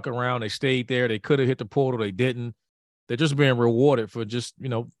 they stuck around. They stayed there. They could have hit the portal. They didn't. They're just being rewarded for just,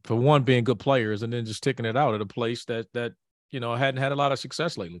 for one, being good players and then just sticking it out at a place that hadn't had a lot of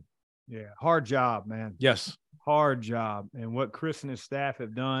success lately. Yeah, hard job, man. Yes. Hard job. And what Chris and his staff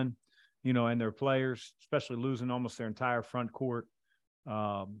have done, and their players, especially losing almost their entire front court,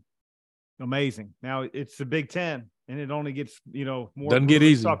 amazing. Now it's the Big Ten. And it only gets, more. Doesn't get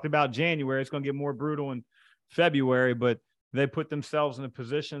easy. Talked about January. It's going to get more brutal in February, but they put themselves in a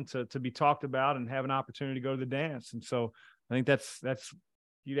position to be talked about and have an opportunity to go to the dance. And so I think that's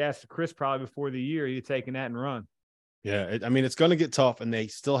you'd ask Chris probably before the year, he'd taken that and run. Yeah, it's going to get tough, and they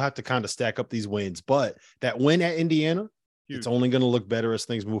still have to kind of stack up these wins. But that win at Indiana, it's only going to look better as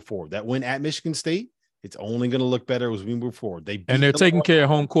things move forward. That win at Michigan State, it's only going to look better as we move forward. They're taking care of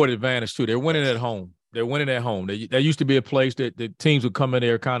home court advantage too. They're winning at home. They're winning at home. There used to be a place that the teams would come in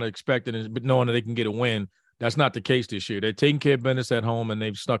there kind of expecting but knowing that they can get a win. That's not the case this year. They're taking care of business at home, and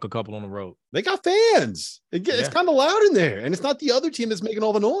they've snuck a couple on the road. They got fans. It's kind of loud in there, and it's not the other team that's making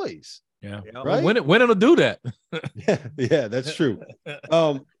all the noise. Yeah, right. When it'll do that? yeah, that's true.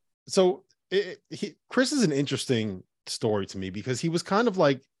 So Chris is an interesting story to me because he was kind of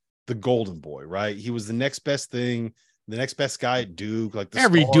like the golden boy, right? He was the next best thing. The next best guy at Duke, like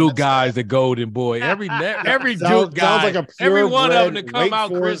every Duke guy is the golden boy. Every Duke guy, like every one of them to come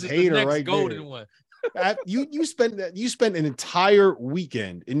out, Chris is the next right golden one. You spent an entire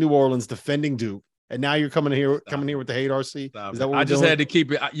weekend in New Orleans defending Duke, and now you're coming here with the hate, RC. Is that what I just had to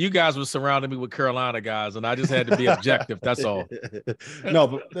keep it? You guys were surrounding me with Carolina guys, and I just had to be objective. That's all. No,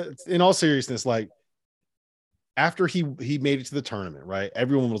 but in all seriousness, like, after he made it to the tournament, right?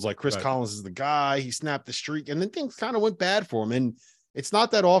 Everyone was like, Chris Collins is the guy. He snapped the streak, and then things kind of went bad for him. And it's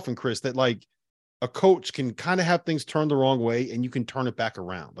not that often, Chris, that like a coach can kind of have things turn the wrong way and you can turn it back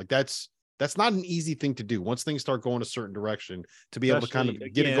around. Like that's not an easy thing to do. Once things start going a certain direction, to be able to kind of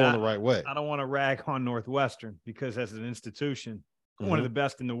get it going the right way. I don't want to rag on Northwestern because as an institution, one of the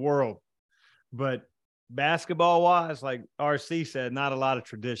best in the world. But basketball wise, like RC said, not a lot of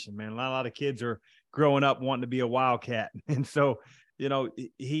tradition, man. Not a lot of kids are growing up wanting to be a Wildcat. And so,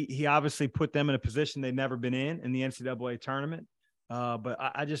 he obviously put them in a position they've never been in the NCAA tournament. But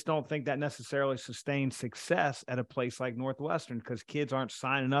I just don't think that necessarily sustains success at a place like Northwestern because kids aren't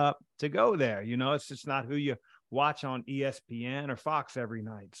signing up to go there. It's just not who you watch on ESPN or Fox every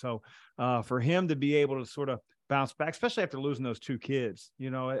night. So for him to be able to sort of bounce back, especially after losing those 2 kids,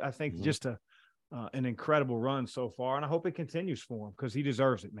 I think just an incredible run so far, and I hope it continues for him because he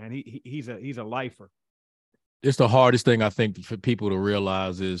deserves it, man. He's a lifer. It's the hardest thing I think for people to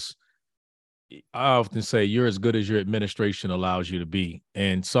realize is, I often say you're as good as your administration allows you to be.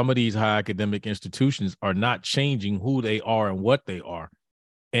 And some of these high academic institutions are not changing who they are and what they are.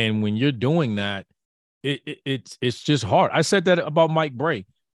 And when you're doing that, it's just hard. I said that about Mike Bray.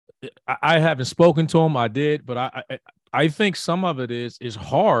 I haven't spoken to him. I did, but I think some of it is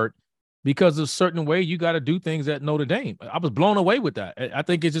hard because of a certain way you got to do things at Notre Dame. I was blown away with that. I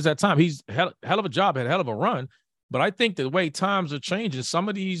think it's just that time. He's hell of a job, had a hell of a run. But I think the way times are changing, some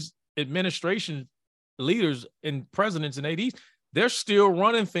of these administration leaders and presidents and ADs, they're still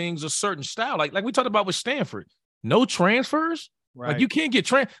running things a certain style. Like we talked about with Stanford, no transfers. Right. Like you can't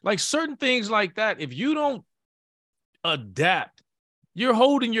get like certain things like that. If you don't adapt, you're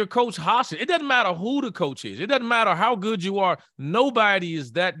holding your coach hostage. It doesn't matter who the coach is. It doesn't matter how good you are. Nobody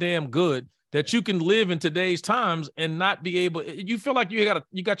is that damn good that you can live in today's times and not be able. You feel like you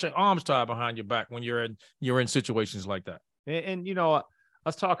got your arms tied behind your back when you're in situations like that. And you know, I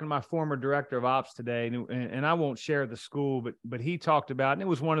was talking to my former director of ops today, and I won't share the school, but he talked about, and it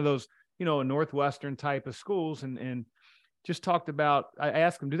was one of those, you know, Northwestern type of schools, and just talked about. I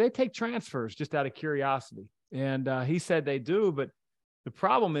asked him, do they take transfers, just out of curiosity? And he said they do, but the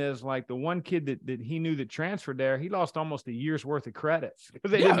problem is, like, the one kid that he knew that transferred there, he lost almost a year's worth of credits because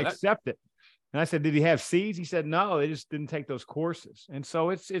they didn't accept it. And I said, did he have C's? He said, no, they just didn't take those courses. And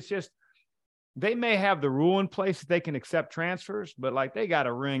so it's just, they may have the rule in place that they can accept transfers, but like they got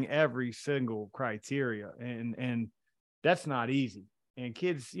to ring every single criteria. And that's not easy. And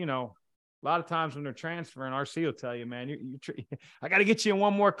kids, you know, a lot of times when they're transferring, RC will tell you, man, I got to get you in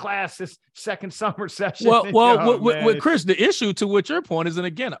one more class this second summer session. Well, with Chris, the issue to what your point is, and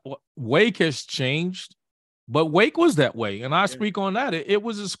again, Wake has changed, but Wake was that way. And I speak on that. It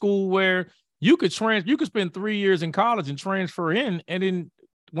was a school where you could spend 3 years in college and transfer in, and then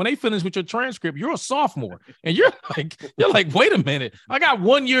when they finish with your transcript, you're a sophomore, and you're like, wait a minute, I got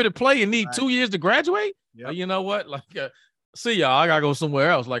 1 year to play and need 2 years to graduate. Yep. You know what? Like, see y'all, I gotta go somewhere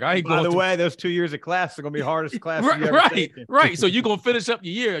else. Like, I ain't going. By the way, those 2 years of class are gonna be the hardest class. Right. So you're gonna finish up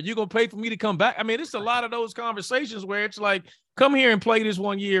your year. You're gonna pay for me to come back. I mean, it's a lot of those conversations where it's like, come here and play this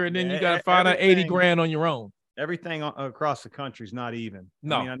 1 year, and then you gotta find out 80 grand on your own. Everything across the country is not even.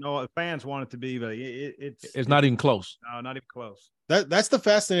 No, I mean, I know the fans want it to be, but it's not even close. No, not even close. That's the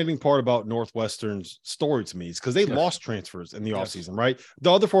fascinating part about Northwestern's story to me, is because they lost transfers in the offseason, right?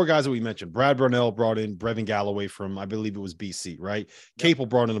 The other four guys that we mentioned, Brad Brunell brought in Brevin Galloway from, I believe it was BC, right? Capel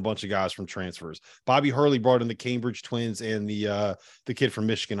brought in a bunch of guys from transfers. Bobby Hurley brought in the Cambridge Twins and the kid from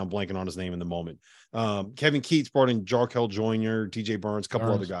Michigan. I'm blanking on his name in the moment. Kevin Keats brought in Jarkel Jr., TJ Burns, a couple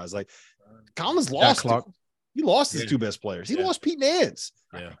other guys. Like, Collins lost. He lost his two best players. He lost Pete Nance.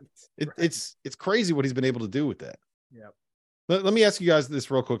 Yeah, it's crazy what he's been able to do with that. Yeah. Let me ask you guys this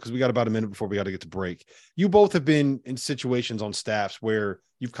real quick, because we got about a minute before we got to get to break. You both have been in situations on staffs where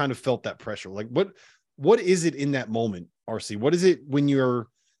you've kind of felt that pressure. Like, what is it in that moment, RC? What is it when you're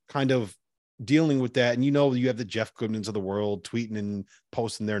kind of dealing with that, and you know you have the Jeff Goodmans of the world tweeting and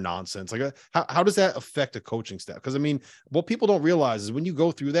posting their nonsense? Like, how does that affect a coaching staff? Because I mean, what people don't realize is when you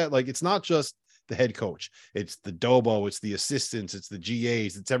go through that, like, it's not just the head coach, it's the Dobo, it's the assistants, it's the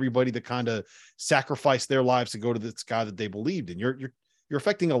GAs, it's everybody that kind of sacrificed their lives to go to this guy that they believed in. You're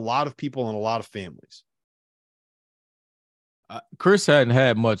affecting a lot of people and a lot of families. Chris hadn't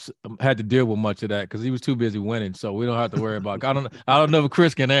had to deal with much of that because he was too busy winning, so we don't have to worry about. I don't know if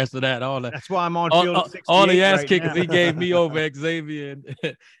Chris can answer that. That's why I'm on field. All the ass kickers he gave me over at Xavier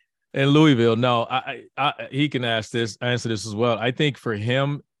and Louisville. No, he can answer this as well. I think for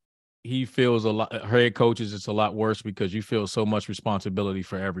him, he feels a lot. Head coaches, it's a lot worse because you feel so much responsibility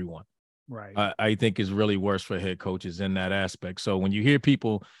for everyone. Right. I think it's really worse for head coaches in that aspect. So when you hear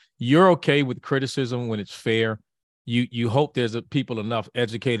people, you're okay with criticism when it's fair. You hope there's people enough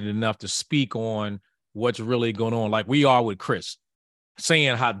educated enough to speak on what's really going on, like we are with Chris,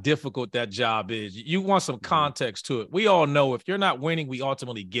 saying how difficult that job is. You want some context to it. We all know if you're not winning, we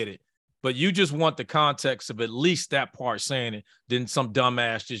ultimately get it. But you just want the context of at least that part saying it, then some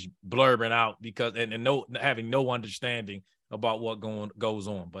dumbass just blurbing out because and having no understanding about what goes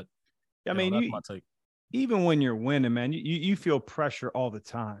on. But I mean, that's my take. Even when you're winning, man, you feel pressure all the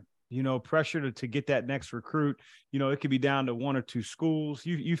time. You know, pressure to get that next recruit. You know, it could be down to one or two schools.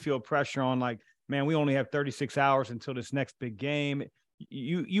 You feel pressure on, like, man, we only have 36 hours until this next big game.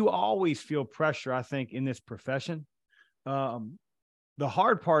 You always feel pressure, I think, in this profession. The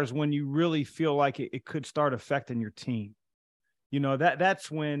hard part is when you really feel like it could start affecting your team. You know, that's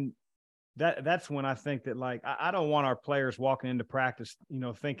when I think that, like, I don't want our players walking into practice, you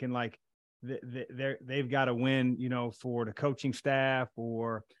know, thinking like they've got to win, you know, for the coaching staff,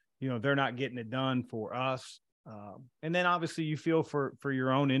 or, you know, they're not getting it done for us. And then obviously you feel for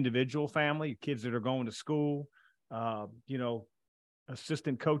your own individual family, kids that are going to school,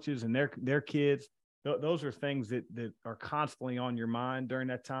 assistant coaches and their kids. Those are things that are constantly on your mind during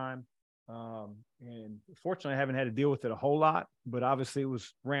that time. And fortunately, I haven't had to deal with it a whole lot, but obviously it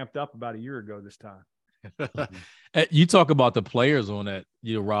was ramped up about a year ago this time. You talk about the players on that,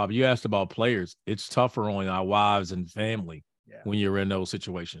 Rob, you asked about players. It's tougher on our wives and family when you're in those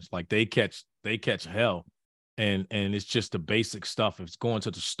situations. Like they catch hell, and it's just the basic stuff. If it's going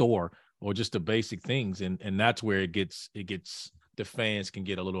to the store or just the basic things, and that's where it gets the fans can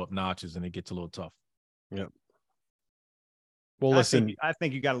get a little obnoxious and it gets a little tough. Yep. Well, listen, I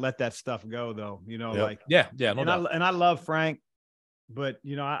think you got to let that stuff go, though. No doubt. And I love Frank, but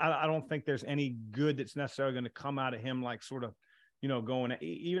I don't think there's any good that's necessarily going to come out of him, like sort of, going,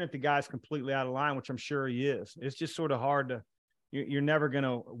 even if the guy's completely out of line, which I'm sure he is. It's just sort of hard to. You're never going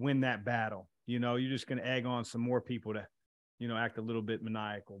to win that battle. You're just going to egg on some more people to, act a little bit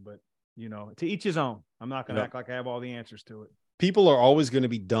maniacal. But to each his own. I'm not going to act like I have all the answers to it. People are always going to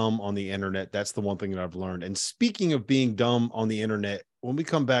be dumb on the internet. That's the one thing that I've learned. And speaking of being dumb on the internet, when we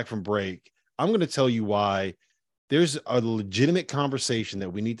come back from break, I'm going to tell you why there's a legitimate conversation that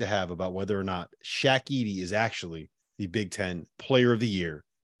we need to have about whether or not Shaq Edey is actually the Big Ten Player of the Year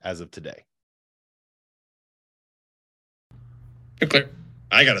as of today. Okay.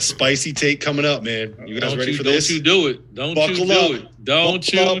 I got a spicy take coming up, man. You guys ready for this? Don't you do it. Don't Buckle you do up. it. Don't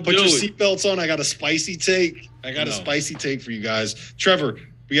Buckle you up. do Put your it. seatbelts on. I got a spicy take. A spicy take for you guys. Trevor,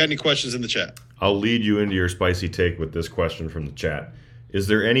 we got any questions in the chat? I'll lead you into your spicy take with this question from the chat. Is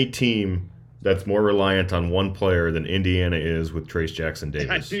there any team that's more reliant on one player than Indiana is with Trace Jackson Davis?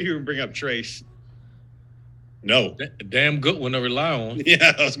 I knew you would bring up Trace. No. A damn good one to rely on.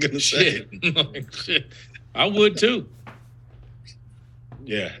 Yeah, I was going to say. Shit. I would too.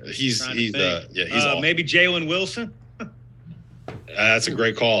 Yeah, he's awesome. Maybe Jalen Wilson. That's a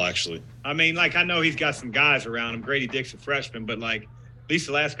great call, actually. I mean, I know he's got some guys around him. Grady Dick's a freshman, but at least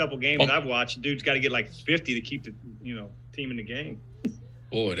the last couple games I've watched, dude's got to get 50 to keep the team in the game.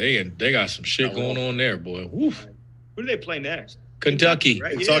 Boy, they got some shit going on there, boy. Woof. Who do they play next? Kentucky.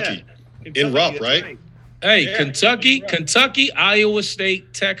 Right? Kentucky. Yeah. In Rupp, right? Hey, Yeah. Kentucky, Iowa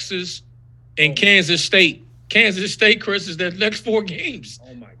State, Texas, and Kansas State. Kansas State, Chris, is their next 4 games.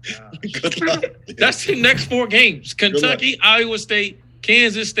 Oh, my God. Good luck. That's the next 4 games. Kentucky, Iowa State,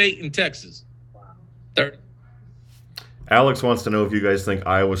 Kansas State, and Texas. Wow. 30. Alex wants to know if you guys think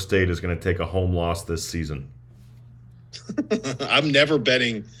Iowa State is going to take a home loss this season. I'm never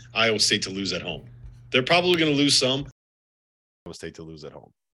betting Iowa State to lose at home. They're probably going to lose some. Iowa State to lose at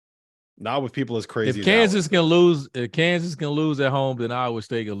home. Not with people as crazy If as Kansas can lose at home, then Iowa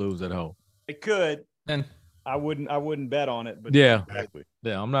State can lose at home. It could. And I wouldn't bet on it, but yeah, Exactly.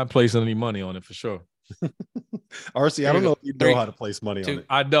 yeah, I'm not placing any money on it for sure. RC, I don't know if you know how to place money on it.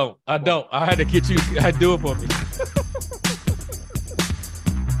 I don't. I had to get you. I had to do it for me.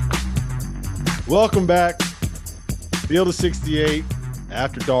 Welcome back. Field of 68,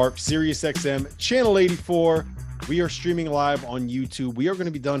 After Dark, Sirius XM, Channel 84. We are streaming live on YouTube. We are going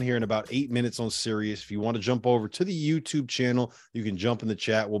to be done here in about 8 minutes on Sirius. If you want to jump over to the YouTube channel, you can jump in the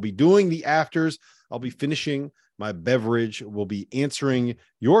chat. We'll be doing the afters. I'll be finishing my beverage. We'll be answering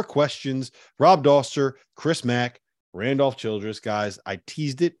your questions. Rob Doster, Chris Mack, Randolph Childress. Guys, I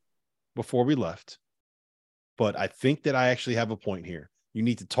teased it before we left, but I think that I actually have a point here. You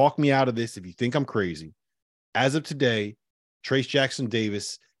need to talk me out of this if you think I'm crazy. As of today, Trace Jackson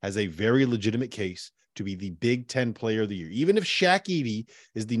Davis has a very legitimate case to be the Big Ten Player of the Year. Even if Shaq Edey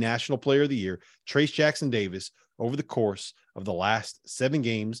is the National Player of the Year, Trace Jackson Davis, over the course of the last 7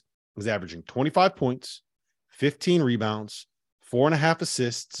 games, was averaging 25 points, 15 rebounds, 4.5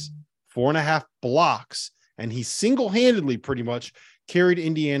 assists, 4.5 blocks, and he single-handedly pretty much carried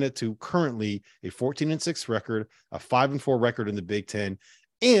Indiana to currently a 14-6 record, a 5-4 record in the Big Ten.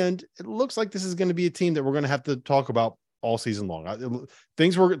 And it looks like this is going to be a team that we're going to have to talk about all season long.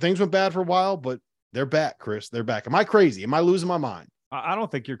 Things went bad for a while, but they're back, Chris. They're back. Am I crazy? Am I losing my mind? I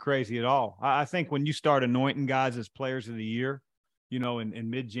don't think you're crazy at all. I think when you start anointing guys as players of the year, in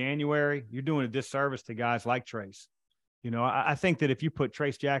mid-January, you're doing a disservice to guys like Trace. I think that if you put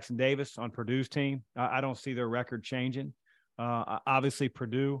Trace Jackson Davis on Purdue's team, I don't see their record changing. Obviously,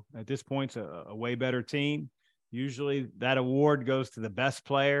 Purdue at this point's a way better team. Usually that award goes to the best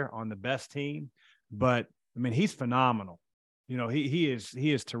player on the best team. But, I mean, he's phenomenal. He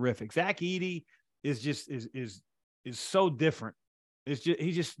is terrific. Zach Edey is just is so different. He's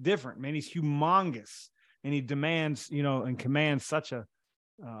just different, man. He's humongous, and he demands, and commands such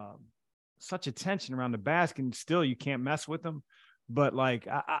attention around the basket. And still, you can't mess with him. But like,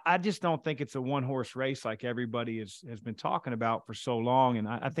 I just don't think it's a one-horse race like everybody has been talking about for so long. And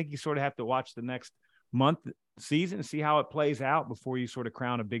I think you sort of have to watch the next month, season, and see how it plays out before you sort of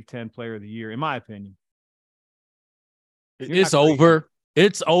crown a Big Ten Player of the Year, in my opinion. It's over.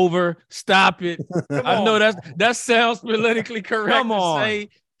 It's over. Stop it. I know that sounds politically correct. Come on. To say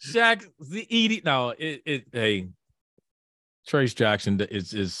Shaq the Edie. No, hey, Trace Jackson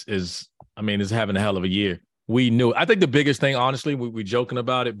is having a hell of a year. We knew. I think the biggest thing, honestly, we're joking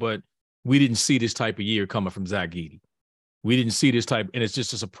about it, but we didn't see this type of year coming from Zach Edey. We didn't see this type, and it's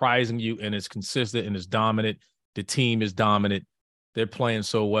just surprising you, and it's consistent and it's dominant. The team is dominant. They're playing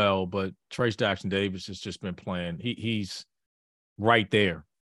so well, but Trace Jackson Davis has just been playing. He's right there.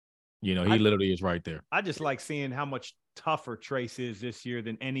 He literally is right there. I just like seeing how much tougher Trace is this year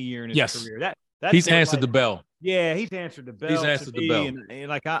than any year in his career. He's answered the bell. Yeah, he's answered the bell. He's answered the bell. And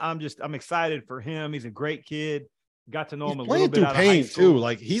like I'm excited for him. He's a great kid. Got to know him a little bit out of high school. Too.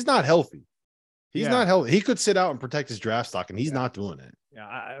 Like he's not healthy. He's not healthy. He could sit out and protect his draft stock, and he's not doing it. Yeah,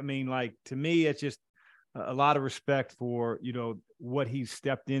 I mean, like to me, it's just a lot of respect for what he's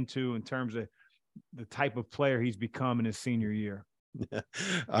stepped into in terms of the type of player he's become in his senior year.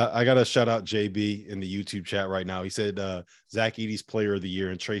 I got to shout out JB in the YouTube chat right now. He said Zach Edey's Player of the Year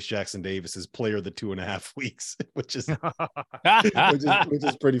and Trace Jackson Davis is Player of the 2.5 weeks, which is which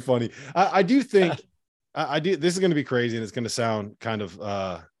is pretty funny. I do think I do. This is going to be crazy, and it's going to sound kind of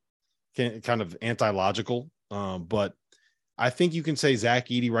anti-logical, but I think you can say Zach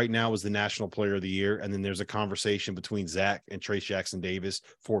Edey right now is the National Player of the Year, and then there's a conversation between Zach and Trace Jackson Davis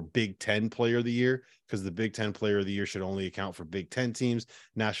for Big Ten Player of the Year, because the Big Ten Player of the Year should only account for Big Ten teams.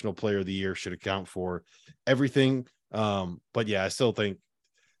 National Player of the Year should account for everything. But yeah, I still think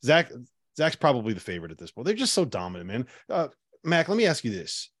Zach's probably the favorite at this point. They're just so dominant, man. Mac, let me ask you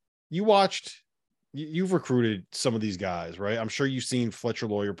this: You've recruited some of these guys, right? I'm sure you've seen Fletcher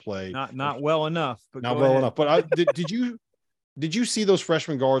Lawyer play. Not well enough, but not well enough. But did you see those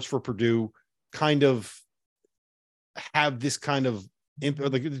freshman guards for Purdue kind of have this kind of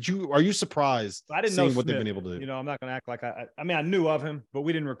like? Are you surprised? I didn't know what they've been able to do. I'm not going to act like I mean, I knew of him, but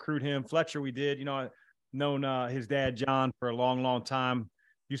we didn't recruit him. Fletcher, we did. I've known his dad John for a long, long time.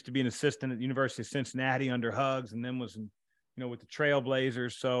 Used to be an assistant at the University of Cincinnati under Huggs, and then was with the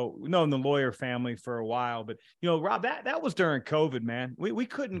Trailblazers. So we've known the Lawyer family for a while, but Rob, that was during COVID, man. We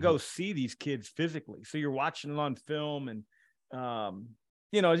couldn't go see these kids physically. So you're watching it on film, and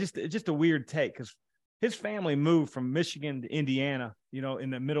just a weird take, because his family moved from Michigan to Indiana, in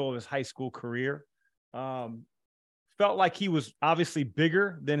the middle of his high school career. Felt like he was obviously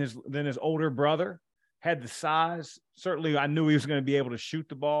bigger than his older brother, had the size. Certainly I knew he was going to be able to shoot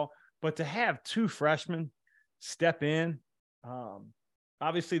the ball, but to have two freshmen step in,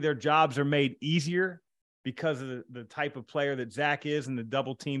 obviously their jobs are made easier because of the type of player that Zach is and the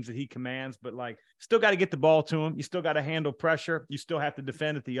double teams that he commands, but like still got to get the ball to him. You still got to handle pressure. You still have to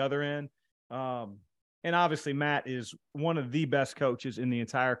defend at the other end. And obviously Matt is one of the best coaches in the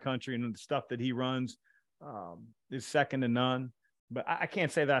entire country, and the stuff that he runs is second to none. But I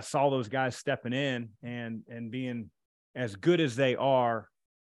can't say that I saw those guys stepping in and being as good as they are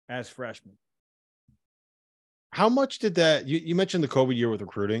as freshmen. How much did that, you mentioned the COVID year with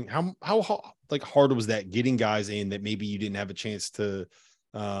recruiting. How hard was that getting guys in that maybe you didn't have a chance to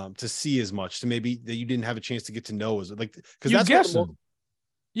see as much, to maybe that you didn't have a chance to get to know, as like, because that's guessing.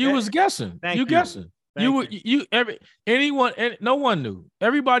 You was guessing. You guessing. No one knew.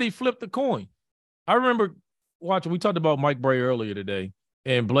 Everybody flipped the coin. I remember watching, we talked about Mike Bray earlier today,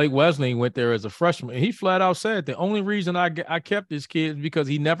 and Blake Wesley went there as a freshman, and he flat out said the only reason I kept this kid is because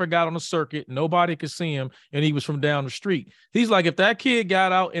he never got on the circuit, nobody could see him, and he was from down the street. He's like, if that kid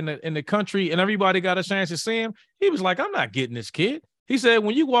got out in the country and everybody got a chance to see him, he was like, I'm not getting this kid. He said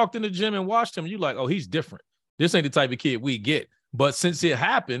when you walked in the gym and watched him, you're like, oh, he's different. This ain't the type of kid we get. But since it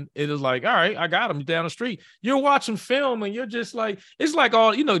happened, it was like, all right, I got him down the street. You're watching film and you're just like, it's like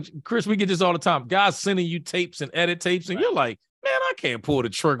all, Chris, we get this all the time. Guys sending you tapes and edit tapes, and you're like, man, I can't pull the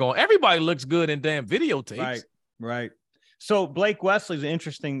trigger on. Everybody looks good in damn videotapes. Right. So Blake Wesley's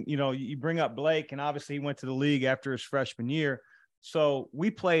interesting. You bring up Blake, and obviously he went to the league after his freshman year. So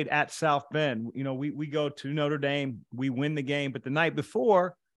we played at South Bend. We go to Notre Dame. We win the game. But the night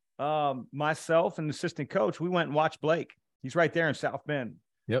before, myself and the assistant coach, we went and watched Blake. He's right there in South Bend.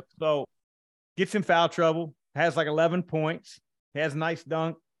 Yep. So gets in foul trouble, has like 11 points, has a nice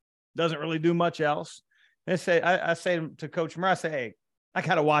dunk, doesn't really do much else. And I say to Coach Murray, I say, hey, I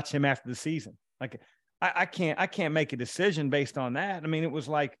got to watch him after the season. Like I can't make a decision based on that. I mean, it was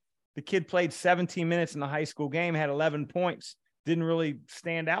like the kid played 17 minutes in the high school game, had 11 points, didn't really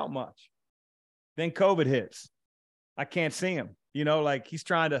stand out much. Then COVID hits. I can't see him. like he's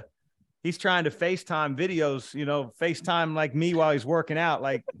trying to FaceTime videos, FaceTime like me while he's working out.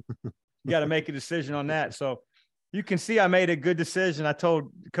 Like you got to make a decision on that. So you can see I made a good decision. I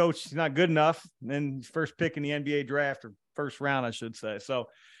told the coach he's not good enough. And then he's first pick in the NBA draft, or first round, I should say. So,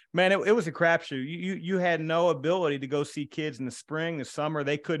 man, it was a crapshoot. You had no ability to go see kids in the spring, the summer.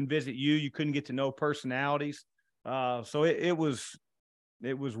 They couldn't visit you. You couldn't get to know personalities. So it was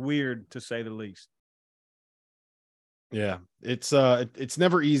weird, to say the least. Yeah, it's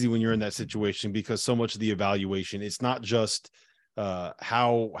never easy when you're in that situation, because so much of the evaluation, it's not just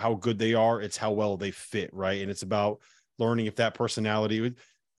how good they are, it's how well they fit, right? And it's about learning if that personality,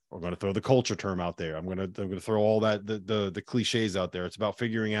 we're going to throw the culture term out there. I'm going to throw all that the cliches out there. It's about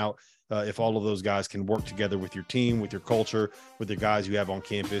figuring out if all of those guys can work together with your team, with your culture, with the guys you have on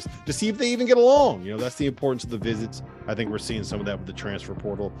campus, to see if they even get along. That's the importance of the visits. I think we're seeing some of that with the transfer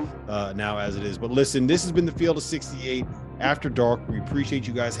portal now as it is. But listen, this has been the Field of 68 After Dark. We appreciate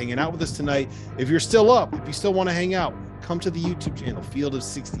you guys hanging out with us tonight. If you're still up, if you still want to hang out, come to the YouTube channel, Field of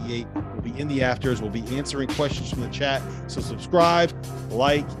 68. We'll be in the afters. We'll be answering questions from the chat. So subscribe,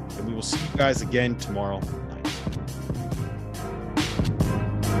 like, and we will see you guys again tomorrow night.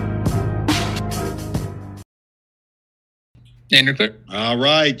 And you're clear. All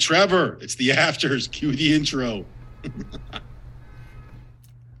right, Trevor, it's the afters. Cue the intro.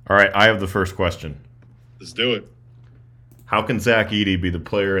 All right, I have the first question. Let's do it. How can Zach Edey be the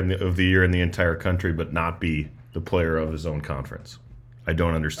player of the year in the entire country, but not be the player of his own conference? I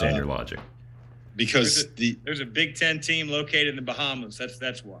don't understand your logic. Because there's a Big Ten team located in the Bahamas.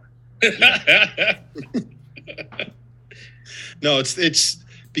 That's why. No, it's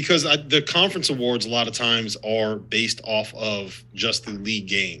because the conference awards a lot of times are based off of just the league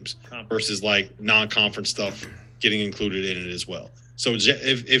games versus like non-conference stuff getting included in it as well. So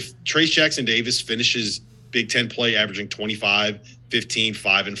if Trace Jackson Davis finishes Big Ten play averaging 25, 15,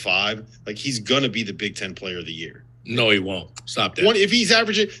 5, and 5, like he's going to be the Big Ten player of the year. No, he won't. Stop that. If he's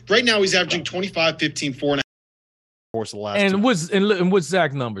averaging right now, he's averaging 25, 15, 4 and a half. Course, the last and with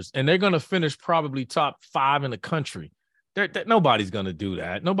Zach numbers, and they're going to finish probably top 5 in the country. Nobody's going to do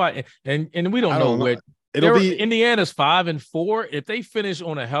that. Nobody, and we don't know where. It'll be Indiana's 5-4. If they finish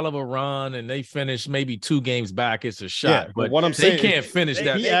on a hell of a run and they finish maybe 2 games back, it's a shot. Yeah, but what I'm saying, they can't finish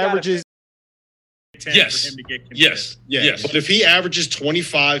that. He averages. Yes. Yes. But if he averages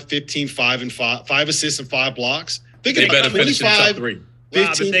 25, 15, 5 and 5 assists and 5 blocks, they better finish in the top 3.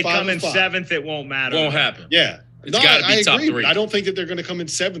 15, if they 5, come in 5. 7th, it won't matter. Won't happen. Yeah. It's got to be top 3. I don't think that they're going to come in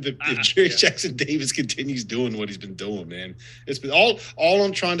 7th if Trace Jackson Davis continues doing what he's been doing, man. It's been all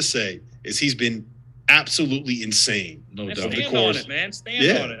I'm trying to say is he's been absolutely insane. No doubt. Stand on it, man.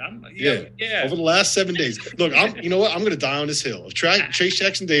 Stand on it. Yeah. Over the last 7 days. Look, you know what? I'm going to die on this hill. If Trace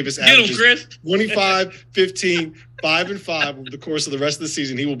Jackson Davis averages 25, 15, 5 and 5 over the course of the rest of the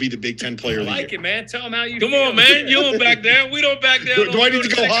season, he will be the Big Ten player of the year. It, man. Tell him how you Come on, man. You don't back down. We don't back down. Do I need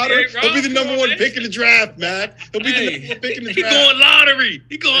to go harder? He'll be the number 1 pick in the draft, Matt. He'll be the number 1 pick in the draft. He going lottery.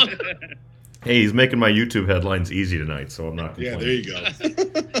 He going. Hey, he's making my YouTube headlines easy tonight, so I'm not complaining. Yeah, there you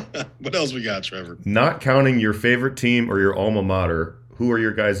go. What else we got, Trevor? Not counting your favorite team or your alma mater, who are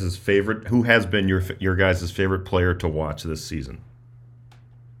your guys' favorite? Who has been your guys' favorite player to watch this season?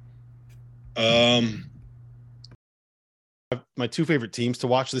 My 2 favorite teams to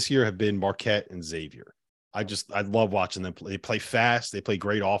watch this year have been Marquette and Xavier. I love watching them play. They play fast. They play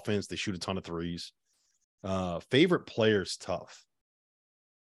great offense. They shoot a ton of threes. Favorite players, tough.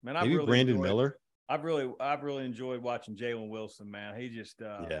 Man, maybe Brandon Miller. I've really enjoyed watching Jalen Wilson, man. He just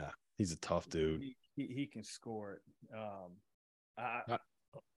he's a tough dude. He can score it. I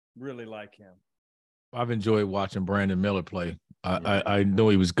really like him. I've enjoyed watching Brandon Miller play. I know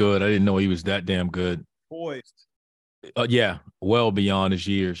he was good. I didn't know he was that damn good. Poised. Well beyond his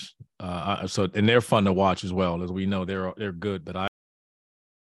years. And they're fun to watch as well. As we know, they're good. But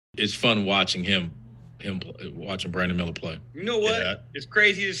it's fun watching him watching Brandon Miller play. You know what? Yeah. As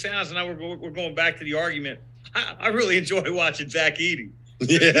crazy as it sounds, and now we're going back to the argument. I really enjoy watching Zach Edey.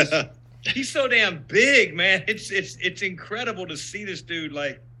 Yeah, he's so damn big, man. It's incredible to see this dude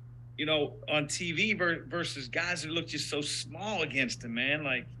on TV versus guys that look just so small against him, man.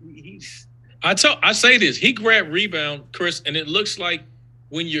 Like I say this. He grabbed rebound, Chris, and it looks like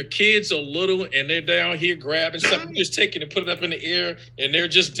when your kids are little and they're down here grabbing something, just taking it, put it up in the air, and they're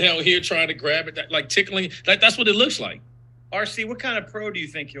just down here trying to grab it, like tickling. Like that's what it looks like. RC, what kind of pro do you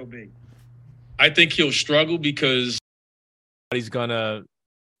think he'll be? I think he'll struggle because he's gonna.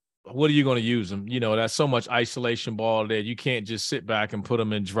 What are you going to use him? That's so much isolation ball there. You can't just sit back and put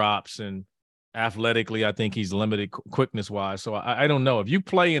him in drops. And athletically, I think he's limited quickness wise. So I don't know if you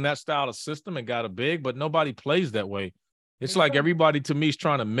play in that style of system and got a big, but nobody plays that way. It's like everybody to me is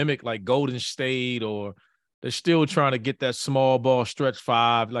trying to mimic like Golden State, or they're still trying to get that small ball stretch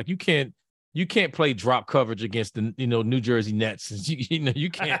five. Like you can't play drop coverage against the New Jersey Nets. You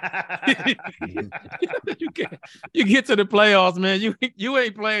can't. You get to the playoffs, man. You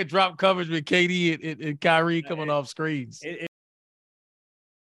ain't playing drop coverage with KD and Kyrie coming off screens.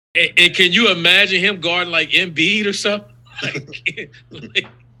 And can you imagine him guarding like Embiid or something? Like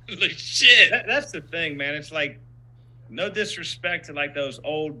shit. That's the thing, man. It's like, no disrespect to like those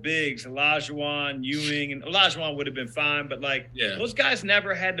old bigs, Olajuwon, Ewing, and Olajuwon would have been fine, but like those guys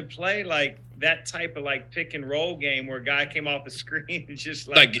never had to play like that type of like pick and roll game where a guy came off the screen and just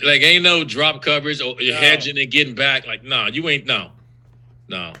like ain't no drop coverage or you're hedging and getting back. Like, no, you ain't no.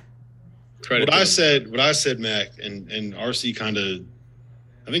 What I said, Mac, and RC kind of,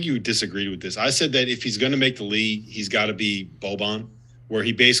 I think you disagreed with this. I said that if he's going to make the league, he's got to be Boban, where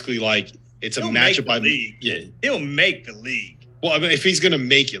he basically like it's a matchup by league. Yeah, he'll make the league. Well, I mean, if he's going to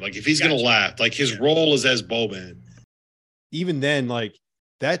make it, like if he's going to laugh, like his role is as Boban. Even then, like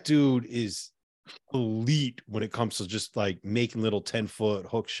that dude is elite when it comes to just like making little 10-foot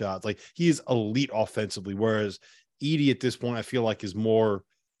hook shots. Like he is elite offensively, whereas Edey at this point I feel like is more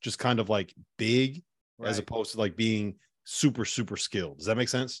just kind of like big as opposed to like being super skilled. Does that make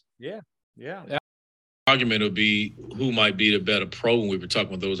sense? Yeah. Argument would be who might be the better pro when we were talking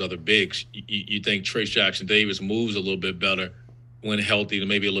about those other bigs. You think Trace Jackson Davis moves a little bit better when healthy and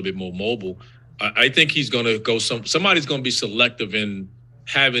maybe a little bit more mobile. I think he's going to go somebody's going to be selective in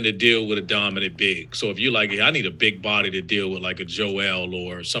having to deal with a dominant big. So if you're like, I need a big body to deal with like a Joel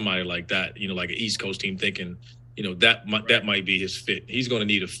or somebody like that, like an East Coast team thinking, that might be his fit. He's going to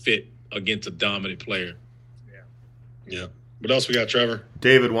need a fit against a dominant player. Yeah. What else we got, Trevor?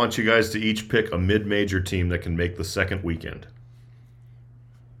 David wants you guys to each pick a mid-major team that can make the second weekend.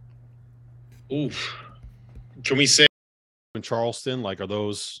 Oof. Can we say in Charleston? Like, are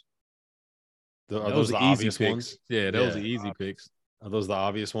those the easy obvious picks. ones? Yeah, those are easy picks. Are those the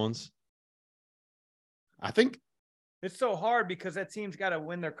obvious ones? I think it's so hard because that team's got to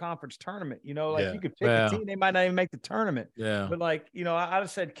win their conference tournament. You could pick a team, they might not even make the tournament. Yeah. But like, I'd have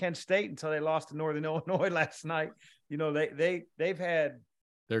said Kent State until they lost to Northern Illinois last night. They've had.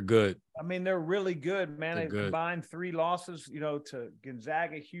 They're good. I mean, they're really good, man. They're They good. combined 3 losses, to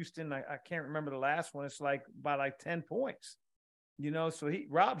Gonzaga, Houston. I can't remember the last one. It's like by like 10 points. So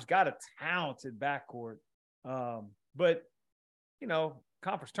Rob's got a talented backcourt. But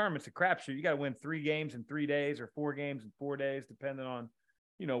conference tournament's a crapshoot. You got to win 3 games in 3 days or 4 games in 4 days, depending on,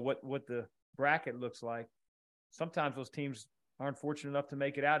 what the bracket looks like. Sometimes those teams aren't fortunate enough to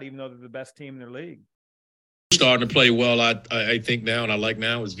make it out, even though they're the best team in their league. Starting to play well, I think now, and I like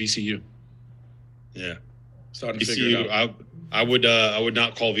now, is VCU. Yeah. Starting to figure it out. I would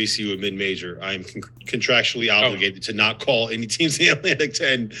not call VCU a mid-major. I am contractually obligated to not call any teams in the Atlantic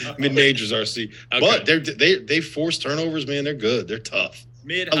 10 mid-majors, RC. But they force turnovers, man. They're good. They're tough.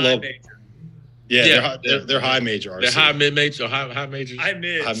 High major. Yeah, they're high major. RC. They're high mid-major or high majors? High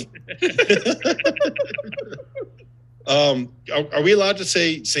mid. Are we allowed to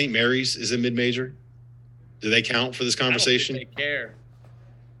say St. Mary's is a mid-major? Do they count for this conversation? I don't think they care.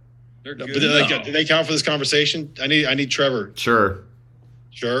 They're good. But do they count for this conversation? I need Trevor. Sure.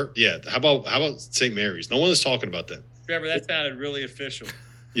 Yeah. How about St. Mary's? No one is talking about that. Trevor, that sounded really official.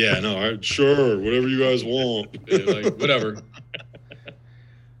 Yeah, no. All right, sure. Whatever you guys want. Whatever.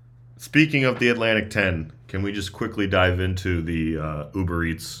 Speaking of the Atlantic 10, can we just quickly dive into the Uber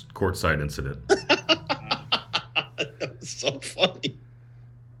Eats courtside incident? That was so funny.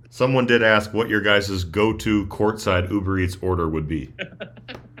 Someone did ask what your guys' go-to courtside Uber Eats order would be.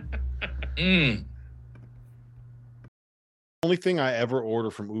 The only thing I ever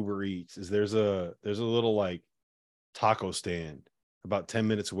order from Uber Eats is there's a little like taco stand about 10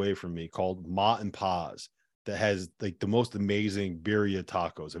 minutes away from me called Ma and Pa's that has like the most amazing birria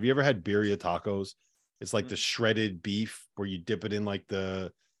tacos. Have you ever had birria tacos? It's like the shredded beef where you dip it in like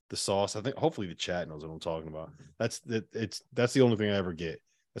the sauce. I think hopefully the chat knows what I'm talking about. That's the only thing I ever get.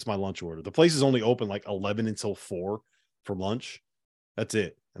 That's my lunch order. The place is only open like 11 until 4 for lunch. That's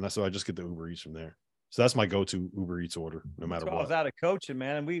it. And that's why I just get the Uber Eats from there. So that's my go-to Uber Eats order, no matter what. I was out of coaching,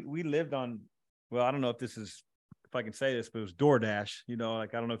 man, and we lived on. Well, I don't know if I can say this, but it was DoorDash. I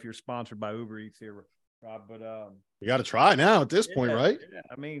don't know if you're sponsored by Uber Eats here, Rob, but you got to try now at this point, right? Yeah.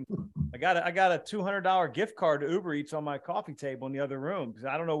 I mean, I got a $200 gift card to Uber Eats on my coffee table in the other room because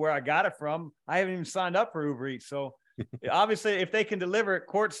I don't know where I got it from. I haven't even signed up for Uber Eats, so obviously, if they can deliver it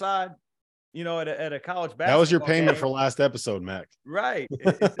courtside, at a college basketball. That was your payment game, for last episode, Mac. Right.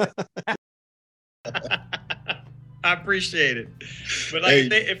 I appreciate it. But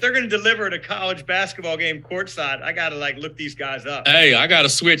like, if they're going to deliver at a college basketball game courtside, I got to like look these guys up. Hey, I got to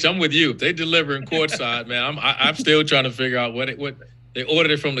switch. I'm with you. If they delivering courtside, man, I'm still trying to figure out what they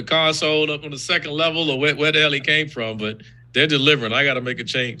ordered it from the console up on the second level or where the hell he came from. But they're delivering. I got to make a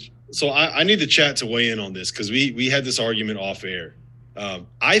change. So I need the chat to weigh in on this because we had this argument off air.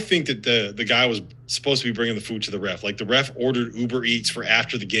 I think that the guy was supposed to be bringing the food to the ref. Like the ref ordered Uber Eats for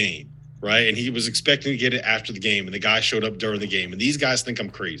after the game, right? And he was expecting to get it after the game, and the guy showed up during the game. And these guys think I'm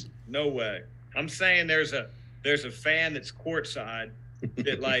crazy. No way. I'm saying there's a fan that's courtside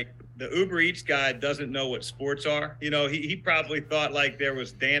that like the Uber Eats guy doesn't know what sports are. You know, he probably thought like there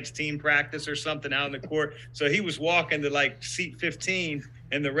was dance team practice or something out in the court. So he was walking to like seat 15.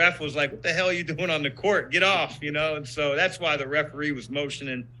 And the ref was like, what the hell are you doing on the court? Get off, you know? And so that's why the referee was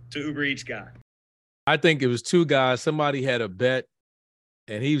motioning to Uber Eats guy. I think it was two guys. Somebody had a bet,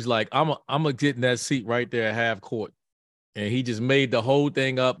 and he was like, I'm going to get in that seat right there at half court. And he just made the whole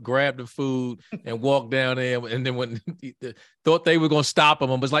thing up, grabbed the food, and walked down there. And then when he thought they were going to stop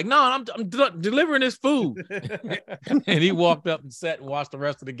him, and was like, no, I'm delivering this food. And he walked up and sat and watched the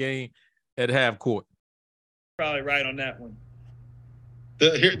rest of the game at half court. Probably right on that one.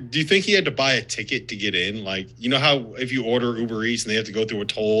 Do you think he had to buy a ticket to get in? Like, you know how if you order Uber Eats and they have to go through a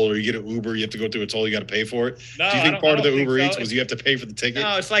toll, or you get an Uber, you have to go through a toll, you got to pay for it? No, do you think part of the Uber Eats was you have to pay for the ticket?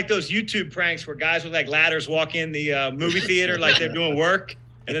 No, it's like those YouTube pranks where guys with like ladders walk in the movie theater like they're doing work,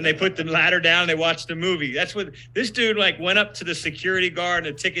 and then they put the ladder down and they watch the movie. That's what this dude like went up to the security guard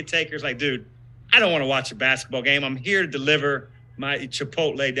and the ticket taker's like, dude, I don't want to watch a basketball game. I'm here to deliver my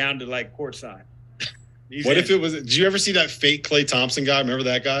Chipotle down to like courtside. If it was? Did you ever see that fake Klay Thompson guy? Remember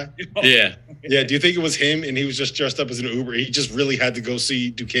that guy? Yeah. Yeah. Do you think it was him and he was just dressed up as an Uber? He just really had to go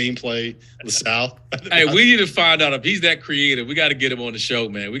see Duquesne play LaSalle? Hey, we need to find out if he's that creative. We got to get him on the show,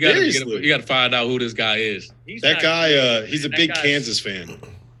 man. We got to find out who this guy is. He's a big Kansas fan.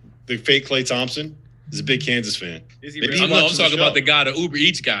 The fake Klay Thompson is a big Kansas fan. Is he really? I'm talking about the guy, the Uber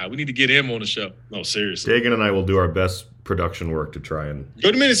Eats guy. We need to get him on the show. No, seriously. Dagan and I will do our best production work to try and.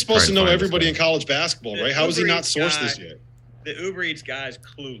 Goodman is supposed to know everybody in college basketball, right? How has he not sourced this yet? The Uber Eats guy is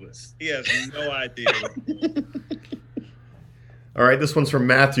clueless. He has no idea. All right, this one's from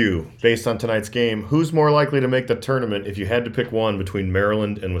Matthew. Based on tonight's game, who's more likely to make the tournament if you had to pick one between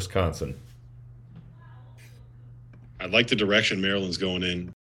Maryland and Wisconsin? I like the direction Maryland's going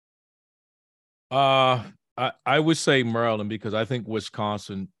in. I would say Maryland because I think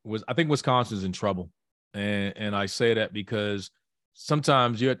Wisconsin's in trouble. And I say that because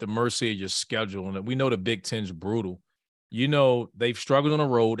sometimes you're at the mercy of your schedule. And we know the Big Ten's brutal. You know, they've struggled on the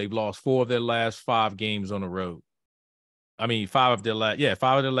road. They've lost 4 of their last 5 games on the road. I mean, 5 of their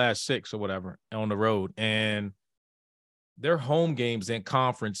last 6 or whatever on the road. And their home games and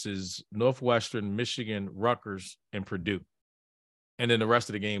conferences, Northwestern, Michigan, Rutgers, and Purdue. And then the rest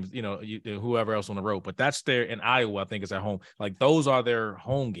of the games, you know, whoever else on the road. But that's in Iowa, I think, is at home. Like, those are their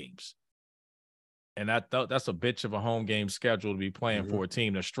home games. And that's a bitch of a home game schedule to be playing for a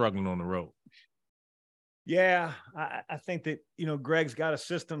team that's struggling on the road. Yeah, I think that, you know, Greg's got a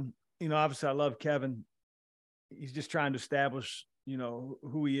system. You know, obviously I love Kevin. He's just trying to establish, you know,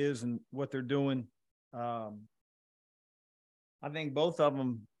 who he is and what they're doing. I think both of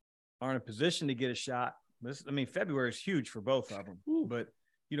them are in a position to get a shot. February is huge for both of them. Ooh. But,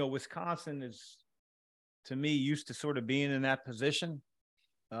 you know, Wisconsin is, to me, used to sort of being in that position.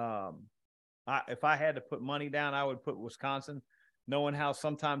 If I had to put money down, I would put Wisconsin. Knowing how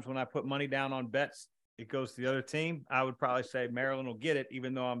sometimes when I put money down on bets, it goes to the other team, I would probably say Maryland will get it,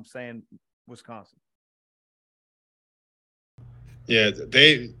 even though I'm saying Wisconsin. Yeah,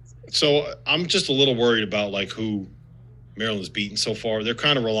 so I'm just a little worried about like who Maryland's beaten so far. They're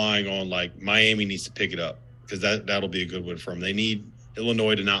kind of relying on like Miami needs to pick it up because that'll be a good win for them. They need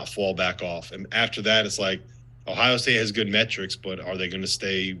Illinois to not fall back off. And after that, it's like Ohio State has good metrics, but are they going to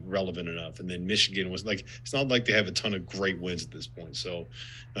stay relevant enough? And then Michigan was like, it's not like they have a ton of great wins at this point. So,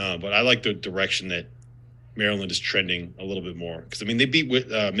 but I like the direction that Maryland is trending a little bit more. Because, I mean, they beat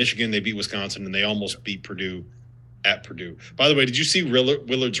Michigan, they beat Wisconsin, and they almost beat Purdue at Purdue. By the way, did you see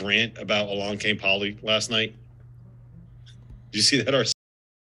Willard's rant about Along Came Polly last night? Did you see that?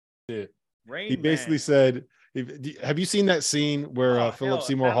 He basically said, have you seen that scene where Philip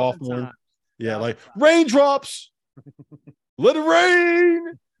Seymour Hoffman? Yeah, like raindrops, let it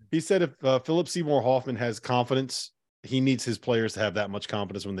rain. He said if Philip Seymour Hoffman has confidence, he needs his players to have that much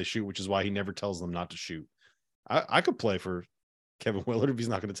confidence when they shoot, which is why he never tells them not to shoot. I could play for Kevin Willard if he's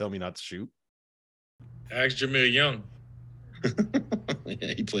not going to tell me not to shoot. Ask Jameer Young.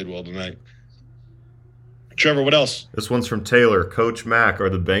 Yeah, he played well tonight. Trevor, what else? This one's from Taylor. Coach Mack, are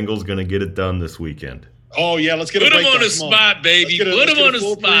the Bengals going to get it done this weekend? Oh yeah, let's get Put him on the spot, baby. Put him on the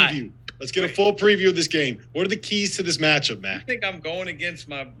spot. Let's get a full preview of this game. What are the keys to this matchup, Mac? I think I'm going against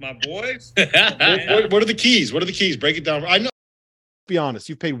my boys. What are the keys? What are the keys? Break it down. I know. Be honest,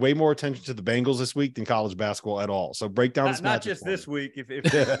 you've paid way more attention to the Bengals this week than college basketball at all. So break down this matchup. Not just this week.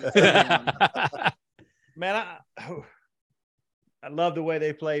 Man, I love the way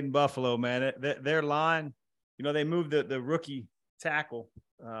they played in Buffalo, man. Their line, they moved the rookie tackle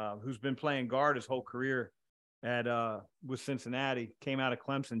who's been playing guard his whole career with Cincinnati, came out of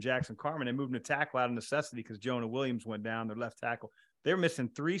Clemson, Jackson Carman. They moved him to tackle out of necessity because Jonah Williams went down, their left tackle. They're missing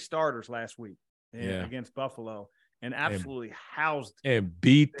 3 starters last week against Buffalo. And absolutely housed and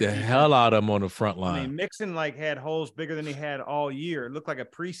beat the hell out of them on the front line. I mean, Mixon had holes bigger than he had all year. It looked like a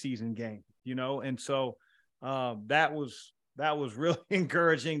preseason game, and so that was really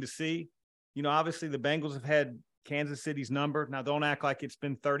encouraging to see. Obviously the Bengals have had Kansas City's number. Now don't act like it's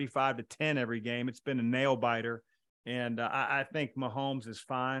been 35-10 every game. It's been a nail biter, and I think Mahomes is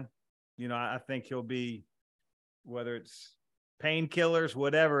fine. I think he'll be, whether it's painkillers,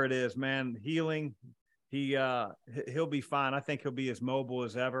 whatever it is, man, healing. He'll be fine. I think he'll be as mobile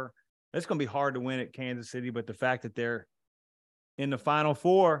as ever. It's going to be hard to win at Kansas City, but the fact that they're in the Final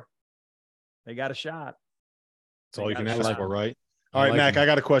Four, they got a shot. That's all you can ask for, right? All right, Mac, I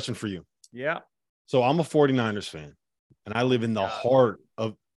got a question for you. Yeah. So I'm a 49ers fan, and I live in the heart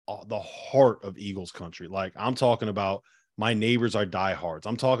of Eagles country. Like, I'm talking about my neighbors are diehards.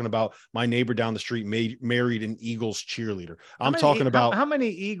 I'm talking about my neighbor down the street married an Eagles cheerleader. How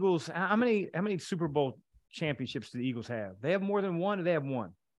many Super Bowl championships do the Eagles have? They have more than one, or they have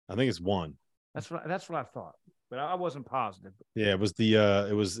one? I think it's one. That's what I thought, but I wasn't positive. Yeah, it was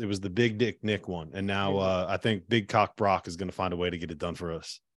the Big Dick Nick one, and now I think Big Cock Brock is going to find a way to get it done for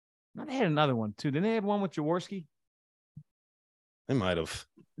us. No, they had another one too. Didn't they have one with Jaworski? They might have.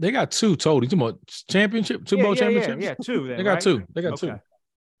 They got 2 total. You talking about championship, Super Bowl championships? Yeah, 2. Then, they got right? 2. They got 2. All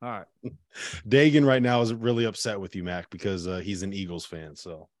right. Dagan right now is really upset with you, Mac, because he's an Eagles fan.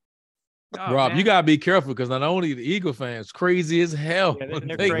 So, Rob, you gotta be careful because not only the Eagle fans crazy as hell,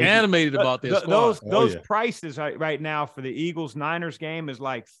 they crazy. animated about this. Those prices right now for the Eagles Niners game is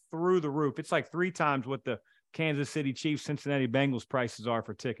like through the roof. It's like 3 times what the Kansas City Chiefs Cincinnati Bengals prices are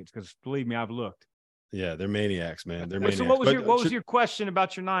for tickets. Because believe me, I've looked. Yeah, they're maniacs, man. They're maniacs. So what was your question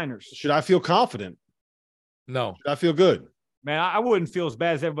about your Niners? Should I feel confident? No. Should I feel good? Man, I wouldn't feel as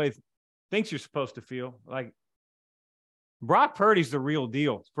bad as everybody thinks you're supposed to feel. Like, Brock Purdy's the real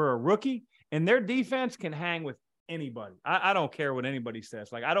deal for a rookie, and their defense can hang with anybody. I don't care what anybody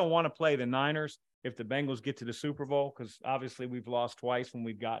says. Like, I don't want to play the Niners if the Bengals get to the Super Bowl, because obviously we've lost twice when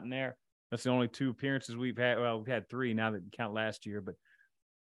we've gotten there. That's the only 2 appearances we've had. Well, we've had 3 now that you count last year, but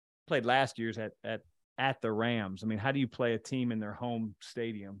played last year's at the Rams. I mean, how do you play a team in their home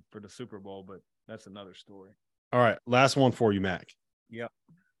stadium for the Super Bowl? But that's another story. All right, last one for you, Mac. Yep.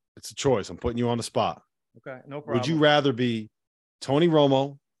 It's a choice. I'm putting you on the spot. Okay, no problem. Would you rather be Tony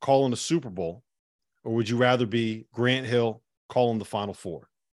Romo calling the Super Bowl, or would you rather be Grant Hill calling the Final Four?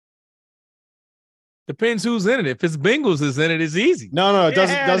 Depends who's in it. If it's Bengals is in it, it's easy. No, it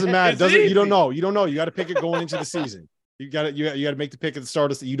doesn't matter. You don't know. You got to pick it going into the season. You got to make the pick at the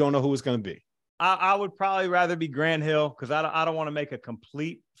start of the. You don't know who it's going to be. I would probably rather be Grant Hill because I don't want to make a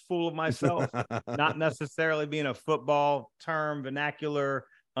complete fool of myself. Not necessarily being a football term, vernacular,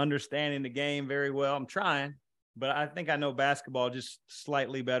 understanding the game very well. I'm trying, but I think I know basketball just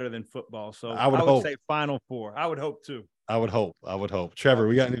slightly better than football. So I would say Final Four. I would hope too. I would hope. Trevor,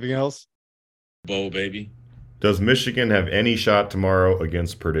 we got anything else? Bowl, baby. Does Michigan have any shot tomorrow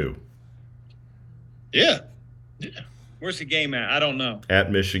against Purdue? Yeah. Where's the game at? I don't know.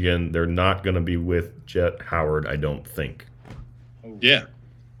 At Michigan, they're not going to be with Jet Howard, I don't think. Yeah.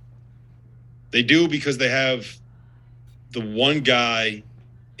 They do because they have the one guy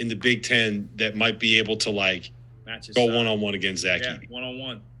in the Big Ten that might be able to go one-on-one against Zach. Yeah,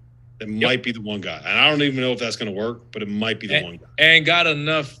 one-on-one. That might be the one guy. And I don't even know if that's going to work, but it might be the one guy. And got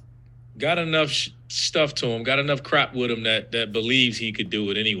enough stuff to him, got enough crap with him that believes he could do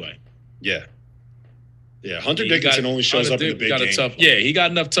it anyway. Yeah. Yeah, Hunter Dickinson only shows up in the big game. He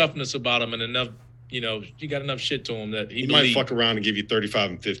got enough toughness about him and enough, he got enough shit to him that he might fuck around and give you 35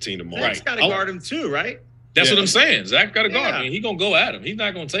 and 15 tomorrow. Zach's got to guard him too, right? That's what I'm saying. Zach got to guard him. He's going to go at him. He's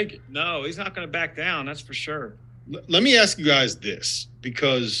not going to take it. No, he's not going to back down. That's for sure. Let me ask you guys this,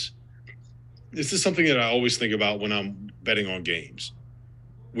 because this is something that I always think about when I'm betting on games.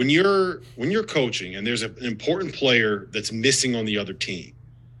 When you're coaching and there's an important player that's missing on the other team,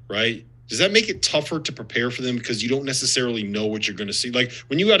 right? does that make it tougher to prepare for them because you don't necessarily know what you're going to see? Like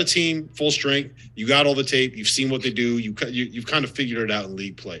when you got a team full strength, you got all the tape, you've seen what they do, you've kind of figured it out in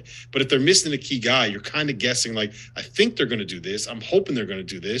league play. But if they're missing a key guy, you're kind of guessing like, I think they're going to do this. I'm hoping they're going to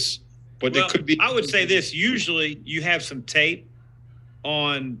do this, but it could be. I would say this: usually you have some tape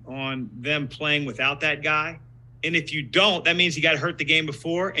on them playing without that guy, and if you don't, that means he got hurt the game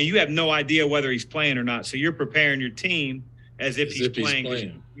before, and you have no idea whether he's playing or not. So you're preparing your team as if he's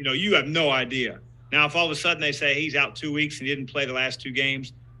playing. You know, you have no idea. Now, if all of a sudden they say he's out 2 weeks and he didn't play the last 2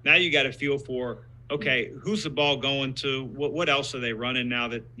 games, now you got to feel for, okay, who's the ball going to? What else are they running now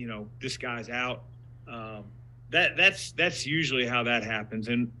that, you know, this guy's out? That's usually how that happens.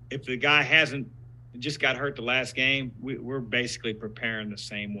 And if the guy hasn't just got hurt the last game, we're basically preparing the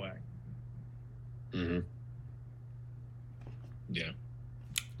same way. Mm-hmm. Yeah.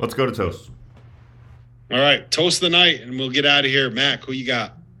 Let's go to toast. All right, toast of the night, and we'll get out of here. Mac, who you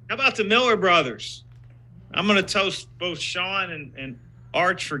got? How about the Miller brothers? I'm going to toast both Sean and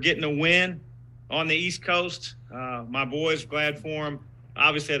Arch for getting a win on the East Coast. My boys, glad for him.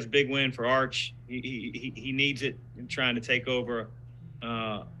 Obviously, that's a big win for Arch. He needs it in trying to take over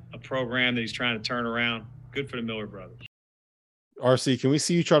a program that he's trying to turn around. Good for the Miller brothers. RC, can we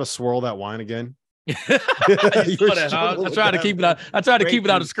see you try to swirl that wine again? I tried to keep it out. I tried to keep it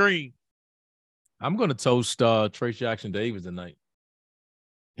out of screen. I'm going to toast Trace Jackson Davis tonight.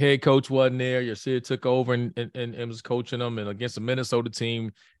 Head coach wasn't there. Yasir took over and was coaching them. And against the Minnesota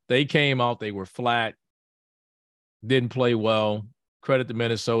team, they came out. They were flat. Didn't play well. Credit to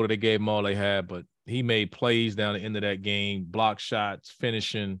Minnesota. They gave them all they had, but he made plays down the end of that game, block shots,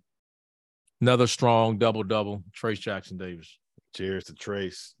 finishing. Another strong double-double, Trace Jackson Davis. Cheers to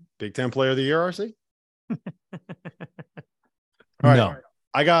Trace. Big Ten Player of the Year, RC? All right. No.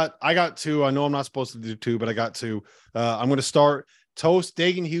 I got 2. I know I'm not supposed to do 2, but I got 2. I'm going to start. Toast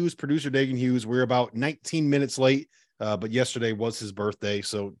Dagan Hughes, producer Dagan Hughes. We're about 19 minutes late, but yesterday was his birthday.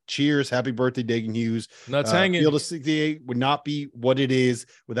 So cheers. Happy birthday, Dagan Hughes. Nuts hanging. Field of 68 would not be what it is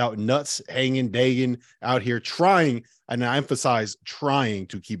without nuts hanging. Dagan out here trying, and I emphasize trying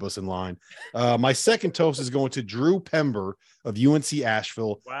to keep us in line. My second toast is going to Drew Pember of UNC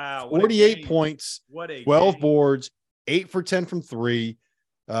Asheville. Wow. 48 points, 12 game. boards, 8 for 10 from 3.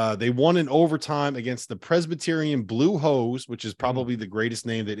 They won in overtime against the Presbyterian Blue Hose, which is probably the greatest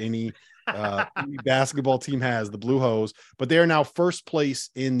name that any basketball team has, the Blue Hose. But they are now first place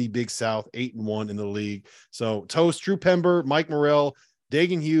in the Big South, 8-1 in the league. So toast Drew Pember, Mike Morrell,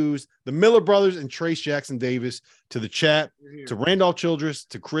 Dagan Hughes, the Miller brothers, and Trace Jackson Davis. To the chat, to Randolph Childress,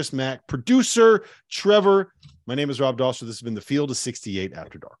 to Chris Mack, producer Trevor. My name is Rob Doster. This has been the Field of 68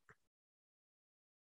 After Dark.